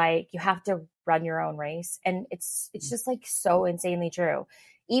always is like, you have to run your own race. And it's just like so insanely true.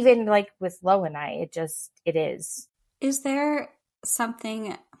 Even like with Lo and I, it is. Is there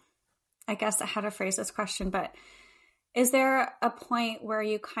something, I guess how to phrase this question, but is there a point where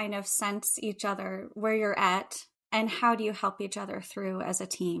you kind of sense each other where you're at, and how do you help each other through as a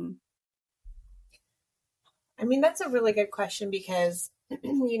team? I mean, that's a really good question, because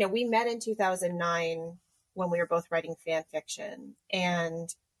you know, we met in 2009 when we were both writing fan fiction, and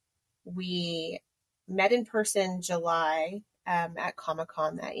we met in person July at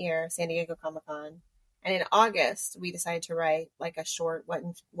Comic-Con that year, San Diego Comic-Con. And in August, we decided to write like a short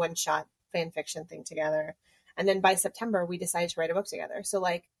one shot fan fiction thing together. And then by September, we decided to write a book together. So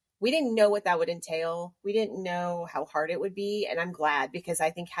like, we didn't know what that would entail. We didn't know how hard it would be. And I'm glad, because I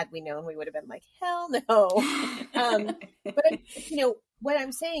think had we known, we would have been like, hell no. But, you know, what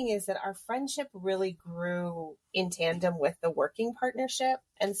I'm saying is that our friendship really grew in tandem with the working partnership.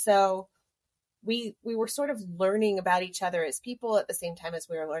 And so we were sort of learning about each other as people at the same time as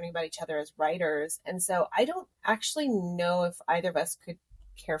we were learning about each other as writers. And so I don't actually know if either of us could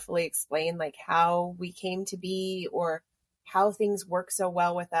carefully explain like how we came to be or how things work so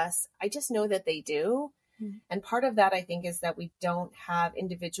well with us. I just know that they do. Mm-hmm. And part of that, I think, is that we don't have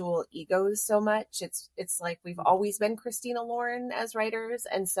individual egos so much. It's like we've always been Christina Lauren as writers.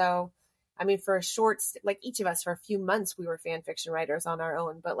 And so, I mean, for a short, like each of us for a few months, we were fan fiction writers on our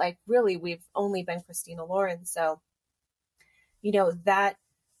own, but like really we've only been Christina Lauren. So, you know, that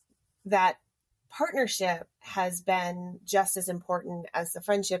partnership has been just as important as the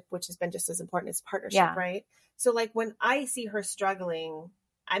friendship, which has been just as important as partnership, yeah. Right? So like when I see her struggling,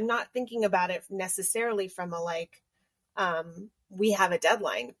 I'm not thinking about it necessarily from a like, we have a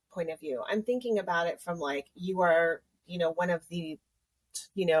deadline point of view. I'm thinking about it from like, you are, you know, one of the,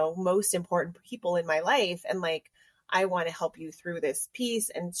 you know, most important people in my life. And like, I want to help you through this piece.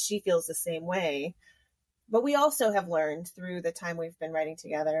 And she feels the same way. But we also have learned through the time we've been writing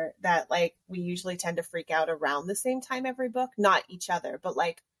together that like, we usually tend to freak out around the same time every book, not each other, but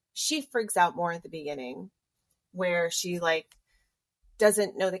like she freaks out more at the beginning, where she like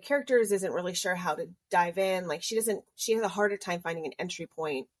doesn't know the characters, isn't really sure how to dive in. Like she has a harder time finding an entry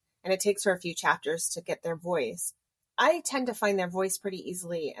point, and it takes her a few chapters to get their voice. I tend to find their voice pretty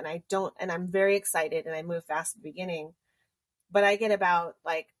easily, and I'm very excited and I move fast at the beginning, but I get about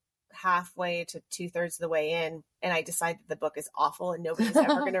like halfway to 2/3 of the way in, and I decide that the book is awful and nobody's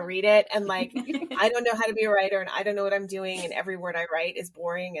ever going to read it. And like, I don't know how to be a writer and I don't know what I'm doing. And every word I write is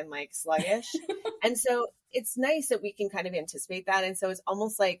boring and like sluggish. And so it's nice that we can kind of anticipate that. And so it's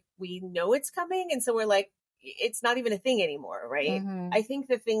almost like we know it's coming. And so we're like, it's not even a thing anymore. Right. Mm-hmm. I think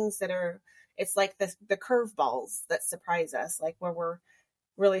the things that are, it's like the curveballs that surprise us, like where we're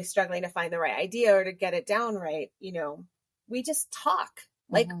really struggling to find the right idea or to get it down right. You know, we just talk.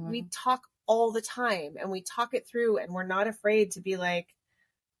 Like we talk all the time and we talk it through, and we're not afraid to be like,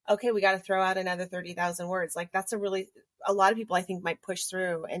 okay, we got to throw out another 30,000 words. Like that's a lot of people I think might push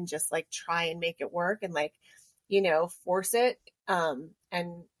through and just like try and make it work and like, you know, force it.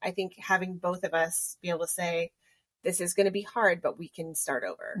 And I think having both of us be able to say, this is going to be hard, but we can start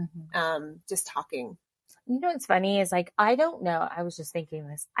over. Just talking. You know, what's funny is like, I don't know. I was just thinking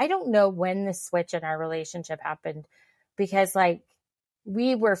this. I don't know when the switch in our relationship happened, because like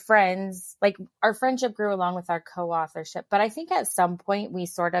we were friends, like our friendship grew along with our co-authorship. But I think at some point we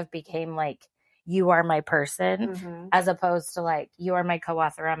sort of became like, you are my person, as opposed to like, you are my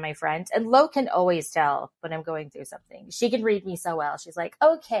co-author, I'm my friend. And Lo can always tell when I'm going through something. She can read me so well. She's like,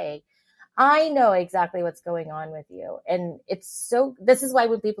 okay, I know exactly what's going on with you. And this is why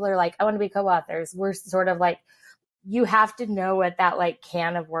when people are like, I want to be co-authors, we're sort of like, you have to know what that like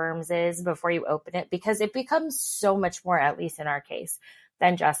can of worms is before you open it, because it becomes so much more, at least in our case,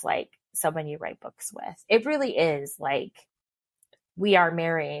 than just like someone you write books with. It really is like, we are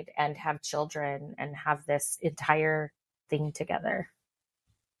married and have children and have this entire thing together.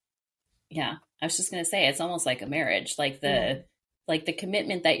 Yeah. I was just going to say, it's almost like a marriage, like the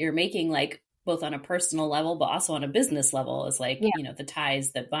commitment that you're making, like both on a personal level, but also on a business level is like, you know, the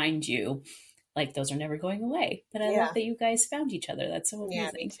ties that bind you, like those are never going away. But I love that you guys found each other. That's so amazing.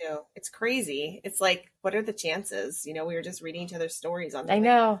 Yeah, me too. It's crazy. It's like, what are the chances? You know, we were just reading each other's stories on I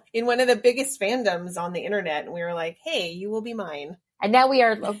know. in one of the biggest fandoms on the internet, and we were like, hey, you will be mine. And now we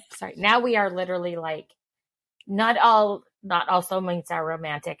are now we are literally like, not all soulmates are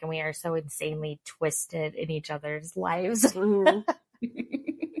romantic, and we are so insanely twisted in each other's lives.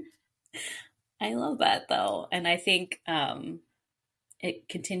 I love that though. And I think it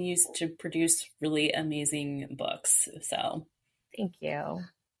continues to produce really amazing books. So thank you.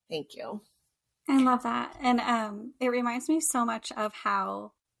 Thank you. I love that. And it reminds me so much of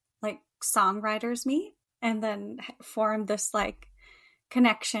how like songwriters meet and then form this like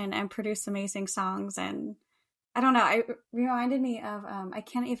connection and produce amazing songs. And I don't know, it reminded me of, I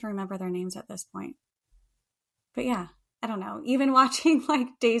can't even remember their names at this point. But yeah, I don't know. Even watching like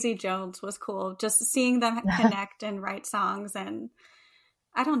Daisy Jones was cool. Just seeing them connect and write songs, and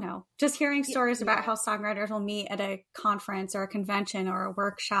I don't know, just hearing stories about how songwriters will meet at a conference or a convention or a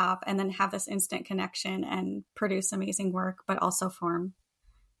workshop and then have this instant connection and produce amazing work, but also form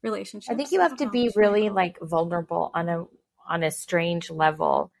relationships. I think you have to be really like vulnerable on a strange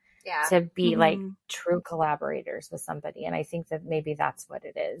level to be like true collaborators with somebody. And I think that maybe that's what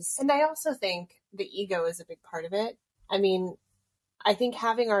it is. And I also think the ego is a big part of it. I mean, I think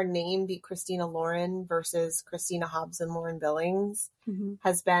having our name be Christina Lauren versus Christina Hobbs and Lauren Billings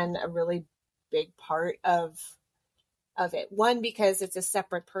has been a really big part of it. One, because it's a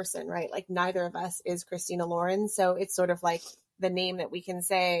separate person, right? Like neither of us is Christina Lauren. So it's sort of like the name that we can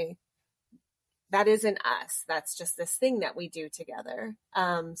say, that isn't us. That's just this thing that we do together.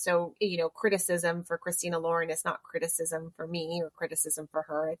 So, you know, criticism for Christina Lauren is not criticism for me or criticism for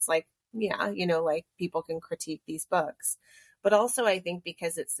her. It's like, yeah, you know, like people can critique these books. But also I think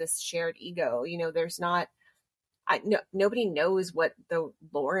because it's this shared ego, you know, there's not, nobody knows what the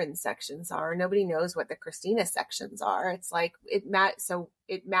Lauren sections are. Nobody knows what the Christina sections are. It's like, so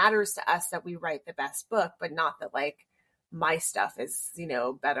it matters to us that we write the best book, but not that like my stuff is, you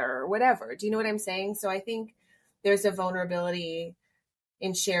know, better or whatever. Do you know what I'm saying? So I think there's a vulnerability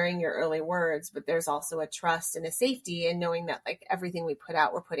in sharing your early words, but there's also a trust and a safety in knowing that like everything we put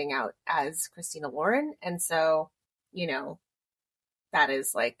out, we're putting out as Christina Lauren. And so, you know, that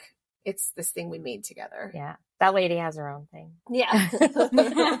is like, it's this thing we made together. Yeah. That lady has her own thing. Yeah.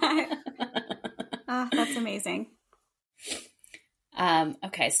 That's amazing.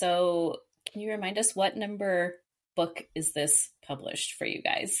 Okay. So can you remind us what number book is this published for you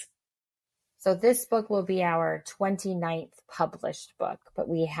guys? So this book will be our 29th published book, but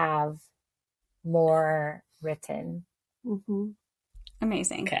we have more written.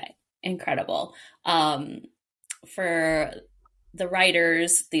 Amazing. Okay. Incredible. For the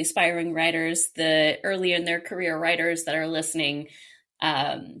writers, the aspiring writers, the early in their career writers that are listening,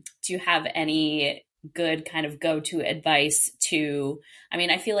 do you have any good kind of go-to advice to, I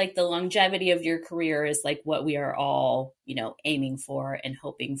mean, I feel like the longevity of your career is like what we are all, aiming for and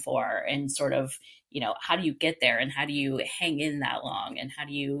hoping for, and sort of, how do you get there and how do you hang in that long and how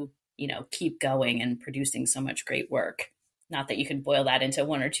do you, keep going and producing so much great work? Not that you can boil that into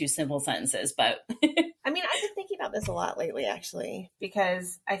one or two simple sentences, but I mean, I've been thinking about this a lot lately, actually,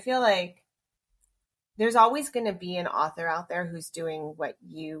 because I feel like there's always going to be an author out there who's doing what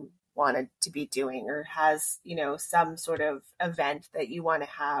you wanted to be doing, or has, some sort of event that you want to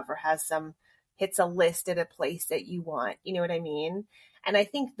have, or hits a list at a place that you want, you know what I mean? And I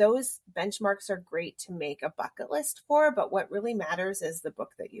think those benchmarks are great to make a bucket list for, but what really matters is the book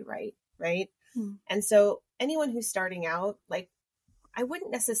that you write, right? And so anyone who's starting out, like, I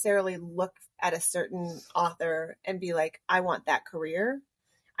wouldn't necessarily look at a certain author and be like, I want that career.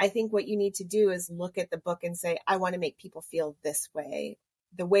 I think what you need to do is look at the book and say, I want to make people feel this way,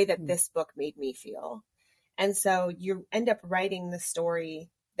 the way that this book made me feel. And so you end up writing the story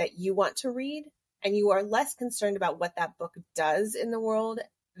that you want to read, and you are less concerned about what that book does in the world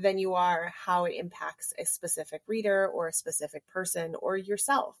than you are how it impacts a specific reader or a specific person or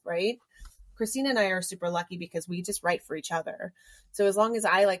yourself, right? Christina and I are super lucky because we just write for each other. So as long as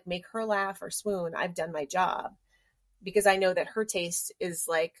I like make her laugh or swoon, I've done my job, because I know that her taste is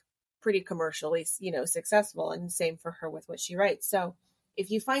like pretty commercially, successful, and same for her with what she writes. So if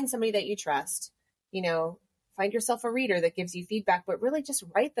you find somebody that you trust, find yourself a reader that gives you feedback, but really just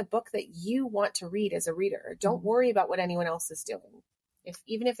write the book that you want to read as a reader. Don't worry about what anyone else is doing.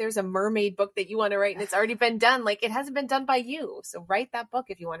 Even if there's a mermaid book that you want to write and it's already been done, like, it hasn't been done by you. So write that book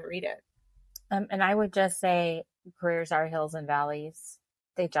if you want to read it. And I would just say careers are hills and valleys.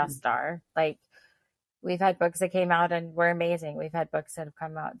 They just are. Like, we've had books that came out and were amazing. We've had books that have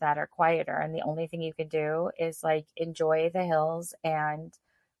come out that are quieter. And the only thing you can do is like enjoy the hills and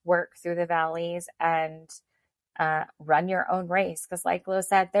work through the valleys and run your own race. Because like Lo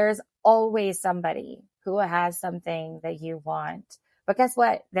said, there's always somebody who has something that you want. But guess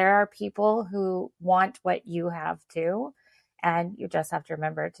what? There are people who want what you have too. And you just have to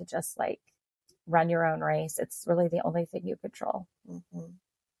remember to just like run your own race. It's really the only thing you control.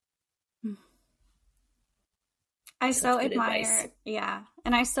 I so admire, advice. yeah.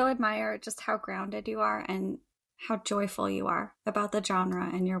 And I so admire just how grounded you are and how joyful you are about the genre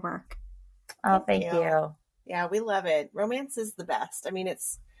and your work. Oh, thank you. Yeah, we love it. Romance is the best. I mean,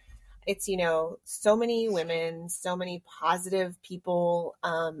 it's, so many women, so many positive people.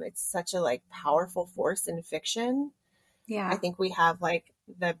 It's such a like powerful force in fiction. Yeah. I think we have like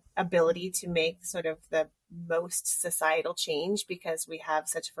the ability to make sort of the most societal change because we have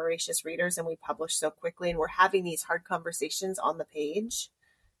such voracious readers and we publish so quickly and we're having these hard conversations on the page.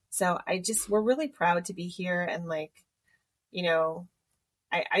 So we're really proud to be here. And like,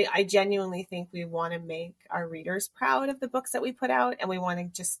 I genuinely think we want to make our readers proud of the books that we put out, and we want to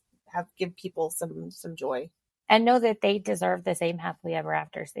just give people some joy. And know that they deserve the same happily ever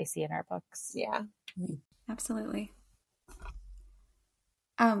afters they see in our books. Yeah. Absolutely.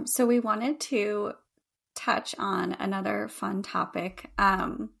 So we wanted to touch on another fun topic.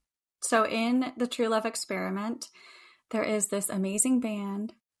 So in the True Love Experiment, there is this amazing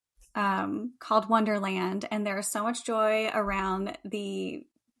band called Wonderland, and there's so much joy around the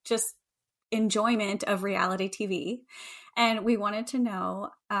just enjoyment of reality TV. And we wanted to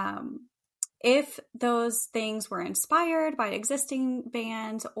know if those things were inspired by existing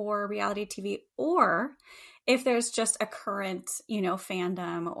bands or reality TV, or if there's just a current,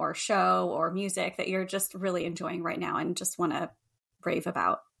 fandom or show or music that you're just really enjoying right now and just want to rave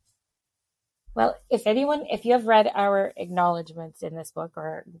about. Well, if you have read our acknowledgments in this book,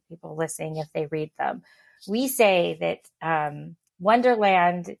 or people listening, if they read them, we say that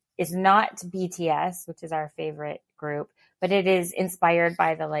Wonderland is not BTS, which is our favorite group, but it is inspired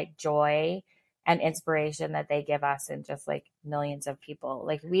by the like joy and inspiration that they give us and just like millions of people.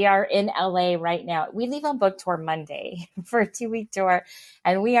 Like, we are in LA right now. We leave on book tour Monday for a 2-week tour,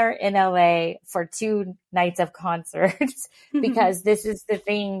 and we are in LA for 2 nights of concerts because this is the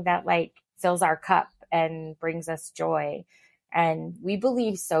thing that like fills our cup and brings us joy. And we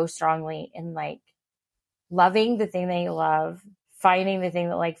believe so strongly in like loving the thing that you love, finding the thing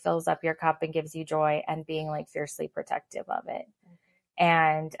that like fills up your cup and gives you joy, and being like fiercely protective of it.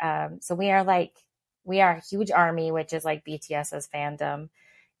 And so we are a huge army, which is like BTS's fandom.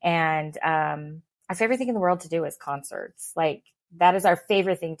 And our favorite thing in the world to do is concerts. Like, that is our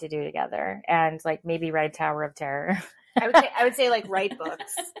favorite thing to do together. And like maybe write Tower of Terror. I would say like write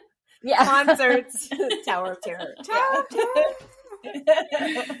books. Yeah. Concerts, Tower of Terror. Tower of Terror.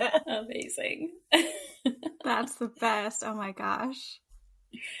 Amazing. That's the best. Oh my gosh.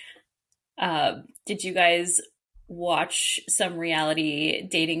 Did you guys watch some reality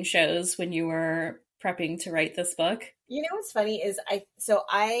dating shows when you were prepping to write this book? You know what's funny is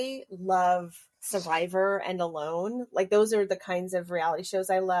I love Survivor and Alone. Like those are the kinds of reality shows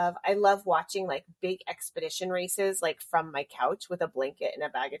I love. I love watching like big expedition races, like from my couch with a blanket and a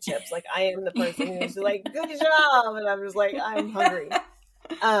bag of chips. Like I am the person who's like, good job. And I'm just like, I'm hungry.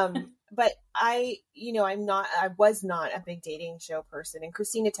 But I was not a big dating show person. And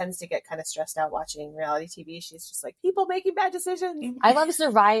Christina tends to get kind of stressed out watching reality TV. She's just like, people making bad decisions. I love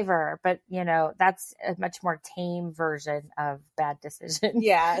Survivor, but that's a much more tame version of bad decisions.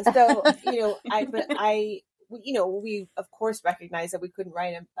 Yeah. So, we of course recognize that we couldn't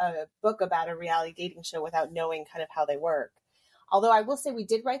write a book about a reality dating show without knowing kind of how they work. Although I will say we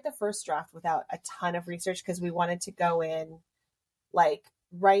did write the first draft without a ton of research because we wanted to go in like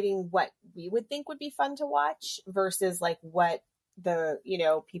writing what we would think would be fun to watch versus like what the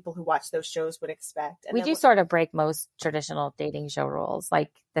people who watch those shows would expect. And we do sort of break most traditional dating show rules,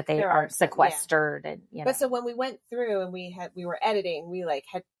 like that they aren't sequestered. Yeah. And but so when we went through and we were editing, we like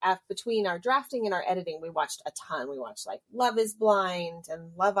had between our drafting and our editing, we watched a ton. We watched like Love is Blind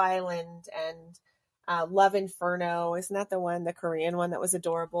and Love Island and Love Inferno. Isn't that the Korean one that was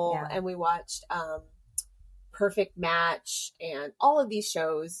adorable? Yeah. And we watched Perfect Match and all of these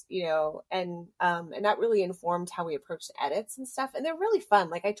shows, and that really informed how we approached edits and stuff. And they're really fun.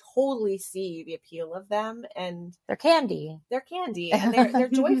 Like I totally see the appeal of them, and they're candy and they're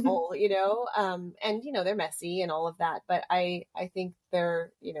joyful, and they're messy and all of that. But I think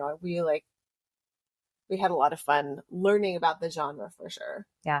they're, we had a lot of fun learning about the genre for sure.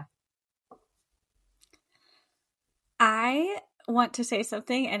 Yeah. I want to say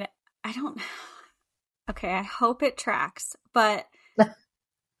something and I don't okay, I hope it tracks, but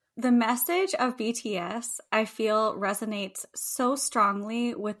the message of BTS, I feel, resonates so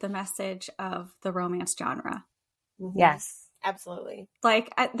strongly with the message of the romance genre. Mm-hmm. Yes, absolutely.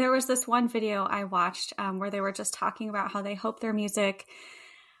 Like, there was this one video I watched where they were just talking about how they hope their music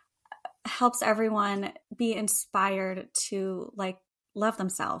helps everyone be inspired to, like, love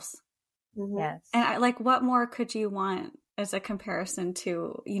themselves. Mm-hmm. Yes. And, what more could you want as a comparison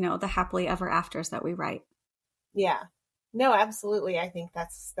to, the happily ever afters that we write? Yeah, no, absolutely. I think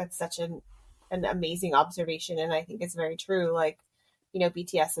that's such an amazing observation. And I think it's very true. Like,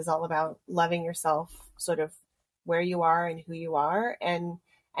 BTS is all about loving yourself sort of where you are and who you are. And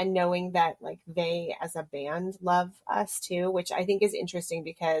knowing that like they as a band love us too, which I think is interesting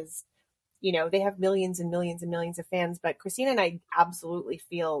because, they have millions and millions and millions of fans, but Christina and I absolutely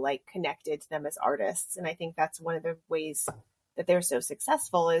feel like connected to them as artists. And I think that's one of the ways that they're so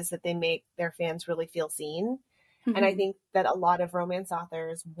successful is that they make their fans really feel seen. Mm-hmm. And I think that a lot of romance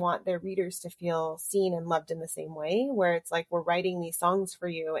authors want their readers to feel seen and loved in the same way, where it's like, we're writing these songs for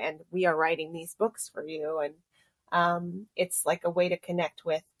you and we are writing these books for you. And it's like a way to connect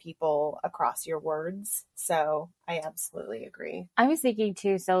with people across your words. So I absolutely agree. I was thinking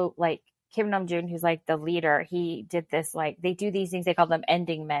too, so like Kim Namjoon, who's like the leader, he did this, like they do these things, they call them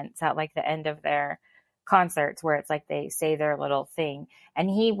ending mints at like the end of their concerts where it's like they say their little thing. And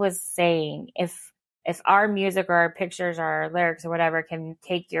he was saying, if our music or our pictures or our lyrics or whatever can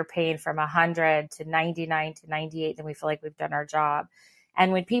take your pain from 100 to 99 to 98, then we feel like we've done our job.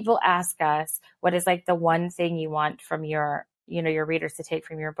 And when people ask us, what is like the one thing you want from your readers to take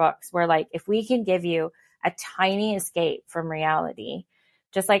from your books, we're like, if we can give you a tiny escape from reality,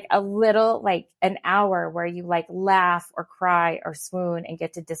 just like a little, like an hour where you like laugh or cry or swoon and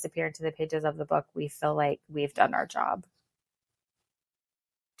get to disappear into the pages of the book, we feel like we've done our job.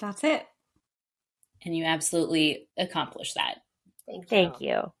 That's it. And you absolutely accomplished that. Thank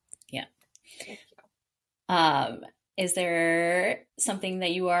you. Yeah. Thank you. Is there something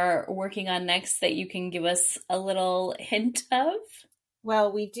that you are working on next that you can give us a little hint of?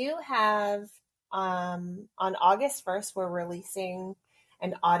 Well, we do have, on August 1st, we're releasing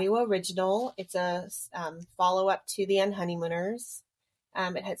an audio original. It's a follow-up to The Unhoneymooners.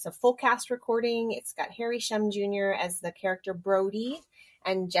 It has a full cast recording. It's got Harry Shum Jr. as the character Brody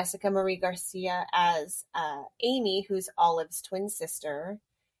and Jessica Marie Garcia as Amy, who's Olive's twin sister.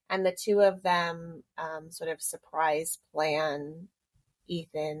 And the two of them sort of surprise plan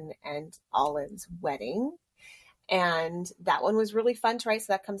Ethan and Olive's wedding. And that one was really fun to write.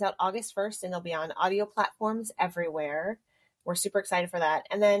 So that comes out August 1st and it'll be on audio platforms everywhere. We're super excited for that.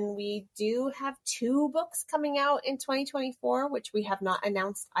 And then we do have 2 books coming out in 2024, which we have not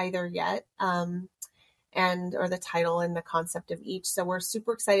announced either yet, or the title and the concept of each. So we're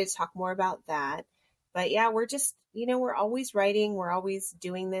super excited to talk more about that. But yeah, we're just, we're always writing, we're always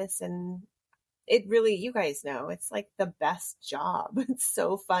doing this. And it really, you guys know, it's like the best job. It's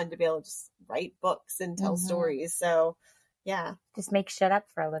so fun to be able to just write books and tell stories. So yeah. Just make shit up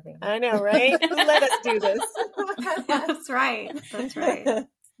for a living. I know, right? Let us do this. That's right. That's right.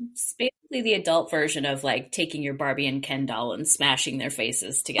 It's basically the adult version of like taking your Barbie and Ken doll and smashing their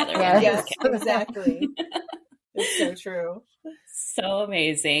faces together. Yes, exactly. It's so true. So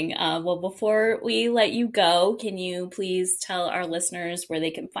amazing. Well, before we let you go, can you please tell our listeners where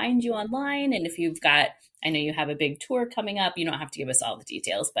they can find you online? And if you've got, I know you have a big tour coming up, you don't have to give us all the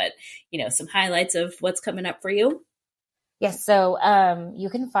details, but some highlights of what's coming up for you. Yes. So you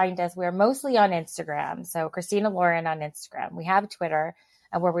can find us. We're mostly on Instagram. So Christina Lauren on Instagram. We have Twitter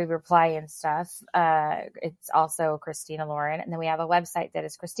where we reply and stuff. It's also Christina Lauren. And then we have a website that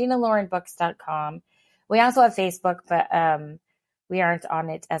is ChristinaLaurenBooks.com. We also have Facebook, but we aren't on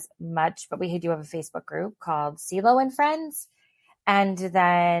it as much. But we do have a Facebook group called CeeLo and Friends. And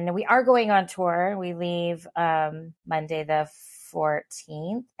then we are going on tour. We leave Monday the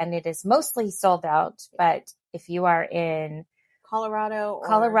 14th, and it is mostly sold out. But if you are in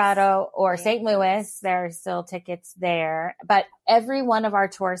Colorado or St. Louis, there are still tickets there. But every one of our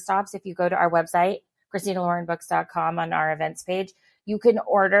tour stops, if you go to our website, ChristinaLaurenBooks.com, on our events page, you can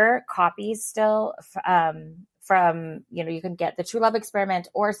order copies still from, you can get the True Love Experiment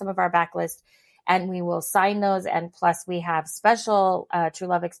or some of our backlist, and we will sign those. And plus we have special True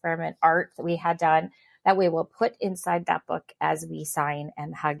Love Experiment art that we had done that we will put inside that book as we sign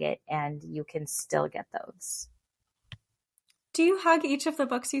and hug it, and you can still get those. Do you hug each of the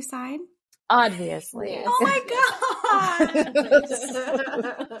books you sign? Obviously. Yes. Oh my God.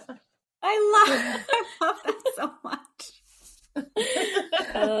 I love that so much.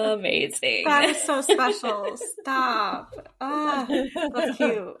 Amazing. That is so special. Stop. That's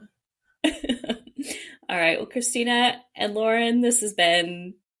cute. All right. Well, Christina and Lauren, this has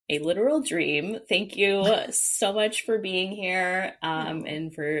been a literal dream. Thank you so much for being here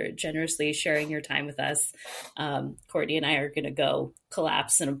and for generously sharing your time with us. Courtney and I are going to go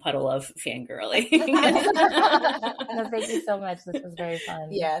collapse in a puddle of fangirling. No, thank you so much. This was very fun.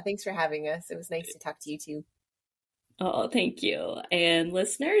 Yeah, thanks for having us. It was nice to talk to you too. Oh, thank you. And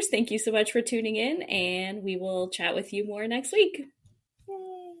listeners, thank you so much for tuning in, and we will chat with you more next week.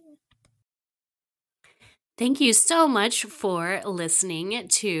 Thank you so much for listening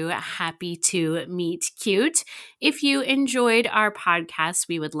to Happy to Meet Cute. If you enjoyed our podcast,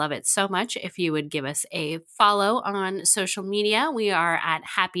 we would love it so much if you would give us a follow on social media. We are at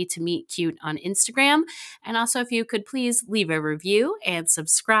Happy to Meet Cute on Instagram. And also, if you could please leave a review and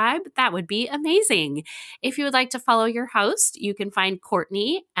subscribe, that would be amazing. If you would like to follow your host, you can find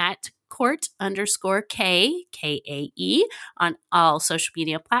Courtney at Court_K, K-A-E, on all social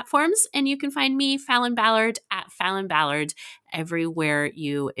media platforms. And you can find me, Fallon Ballard, at Fallon Ballard, everywhere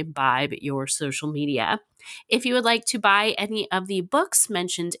you imbibe your social media. If you would like to buy any of the books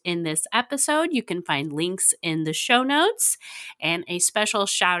mentioned in this episode, you can find links in the show notes. And a special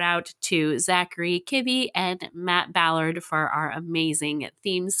shout out to Zachary Kibbe and Matt Ballard for our amazing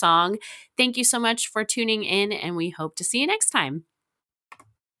theme song. Thank you so much for tuning in, and we hope to see you next time.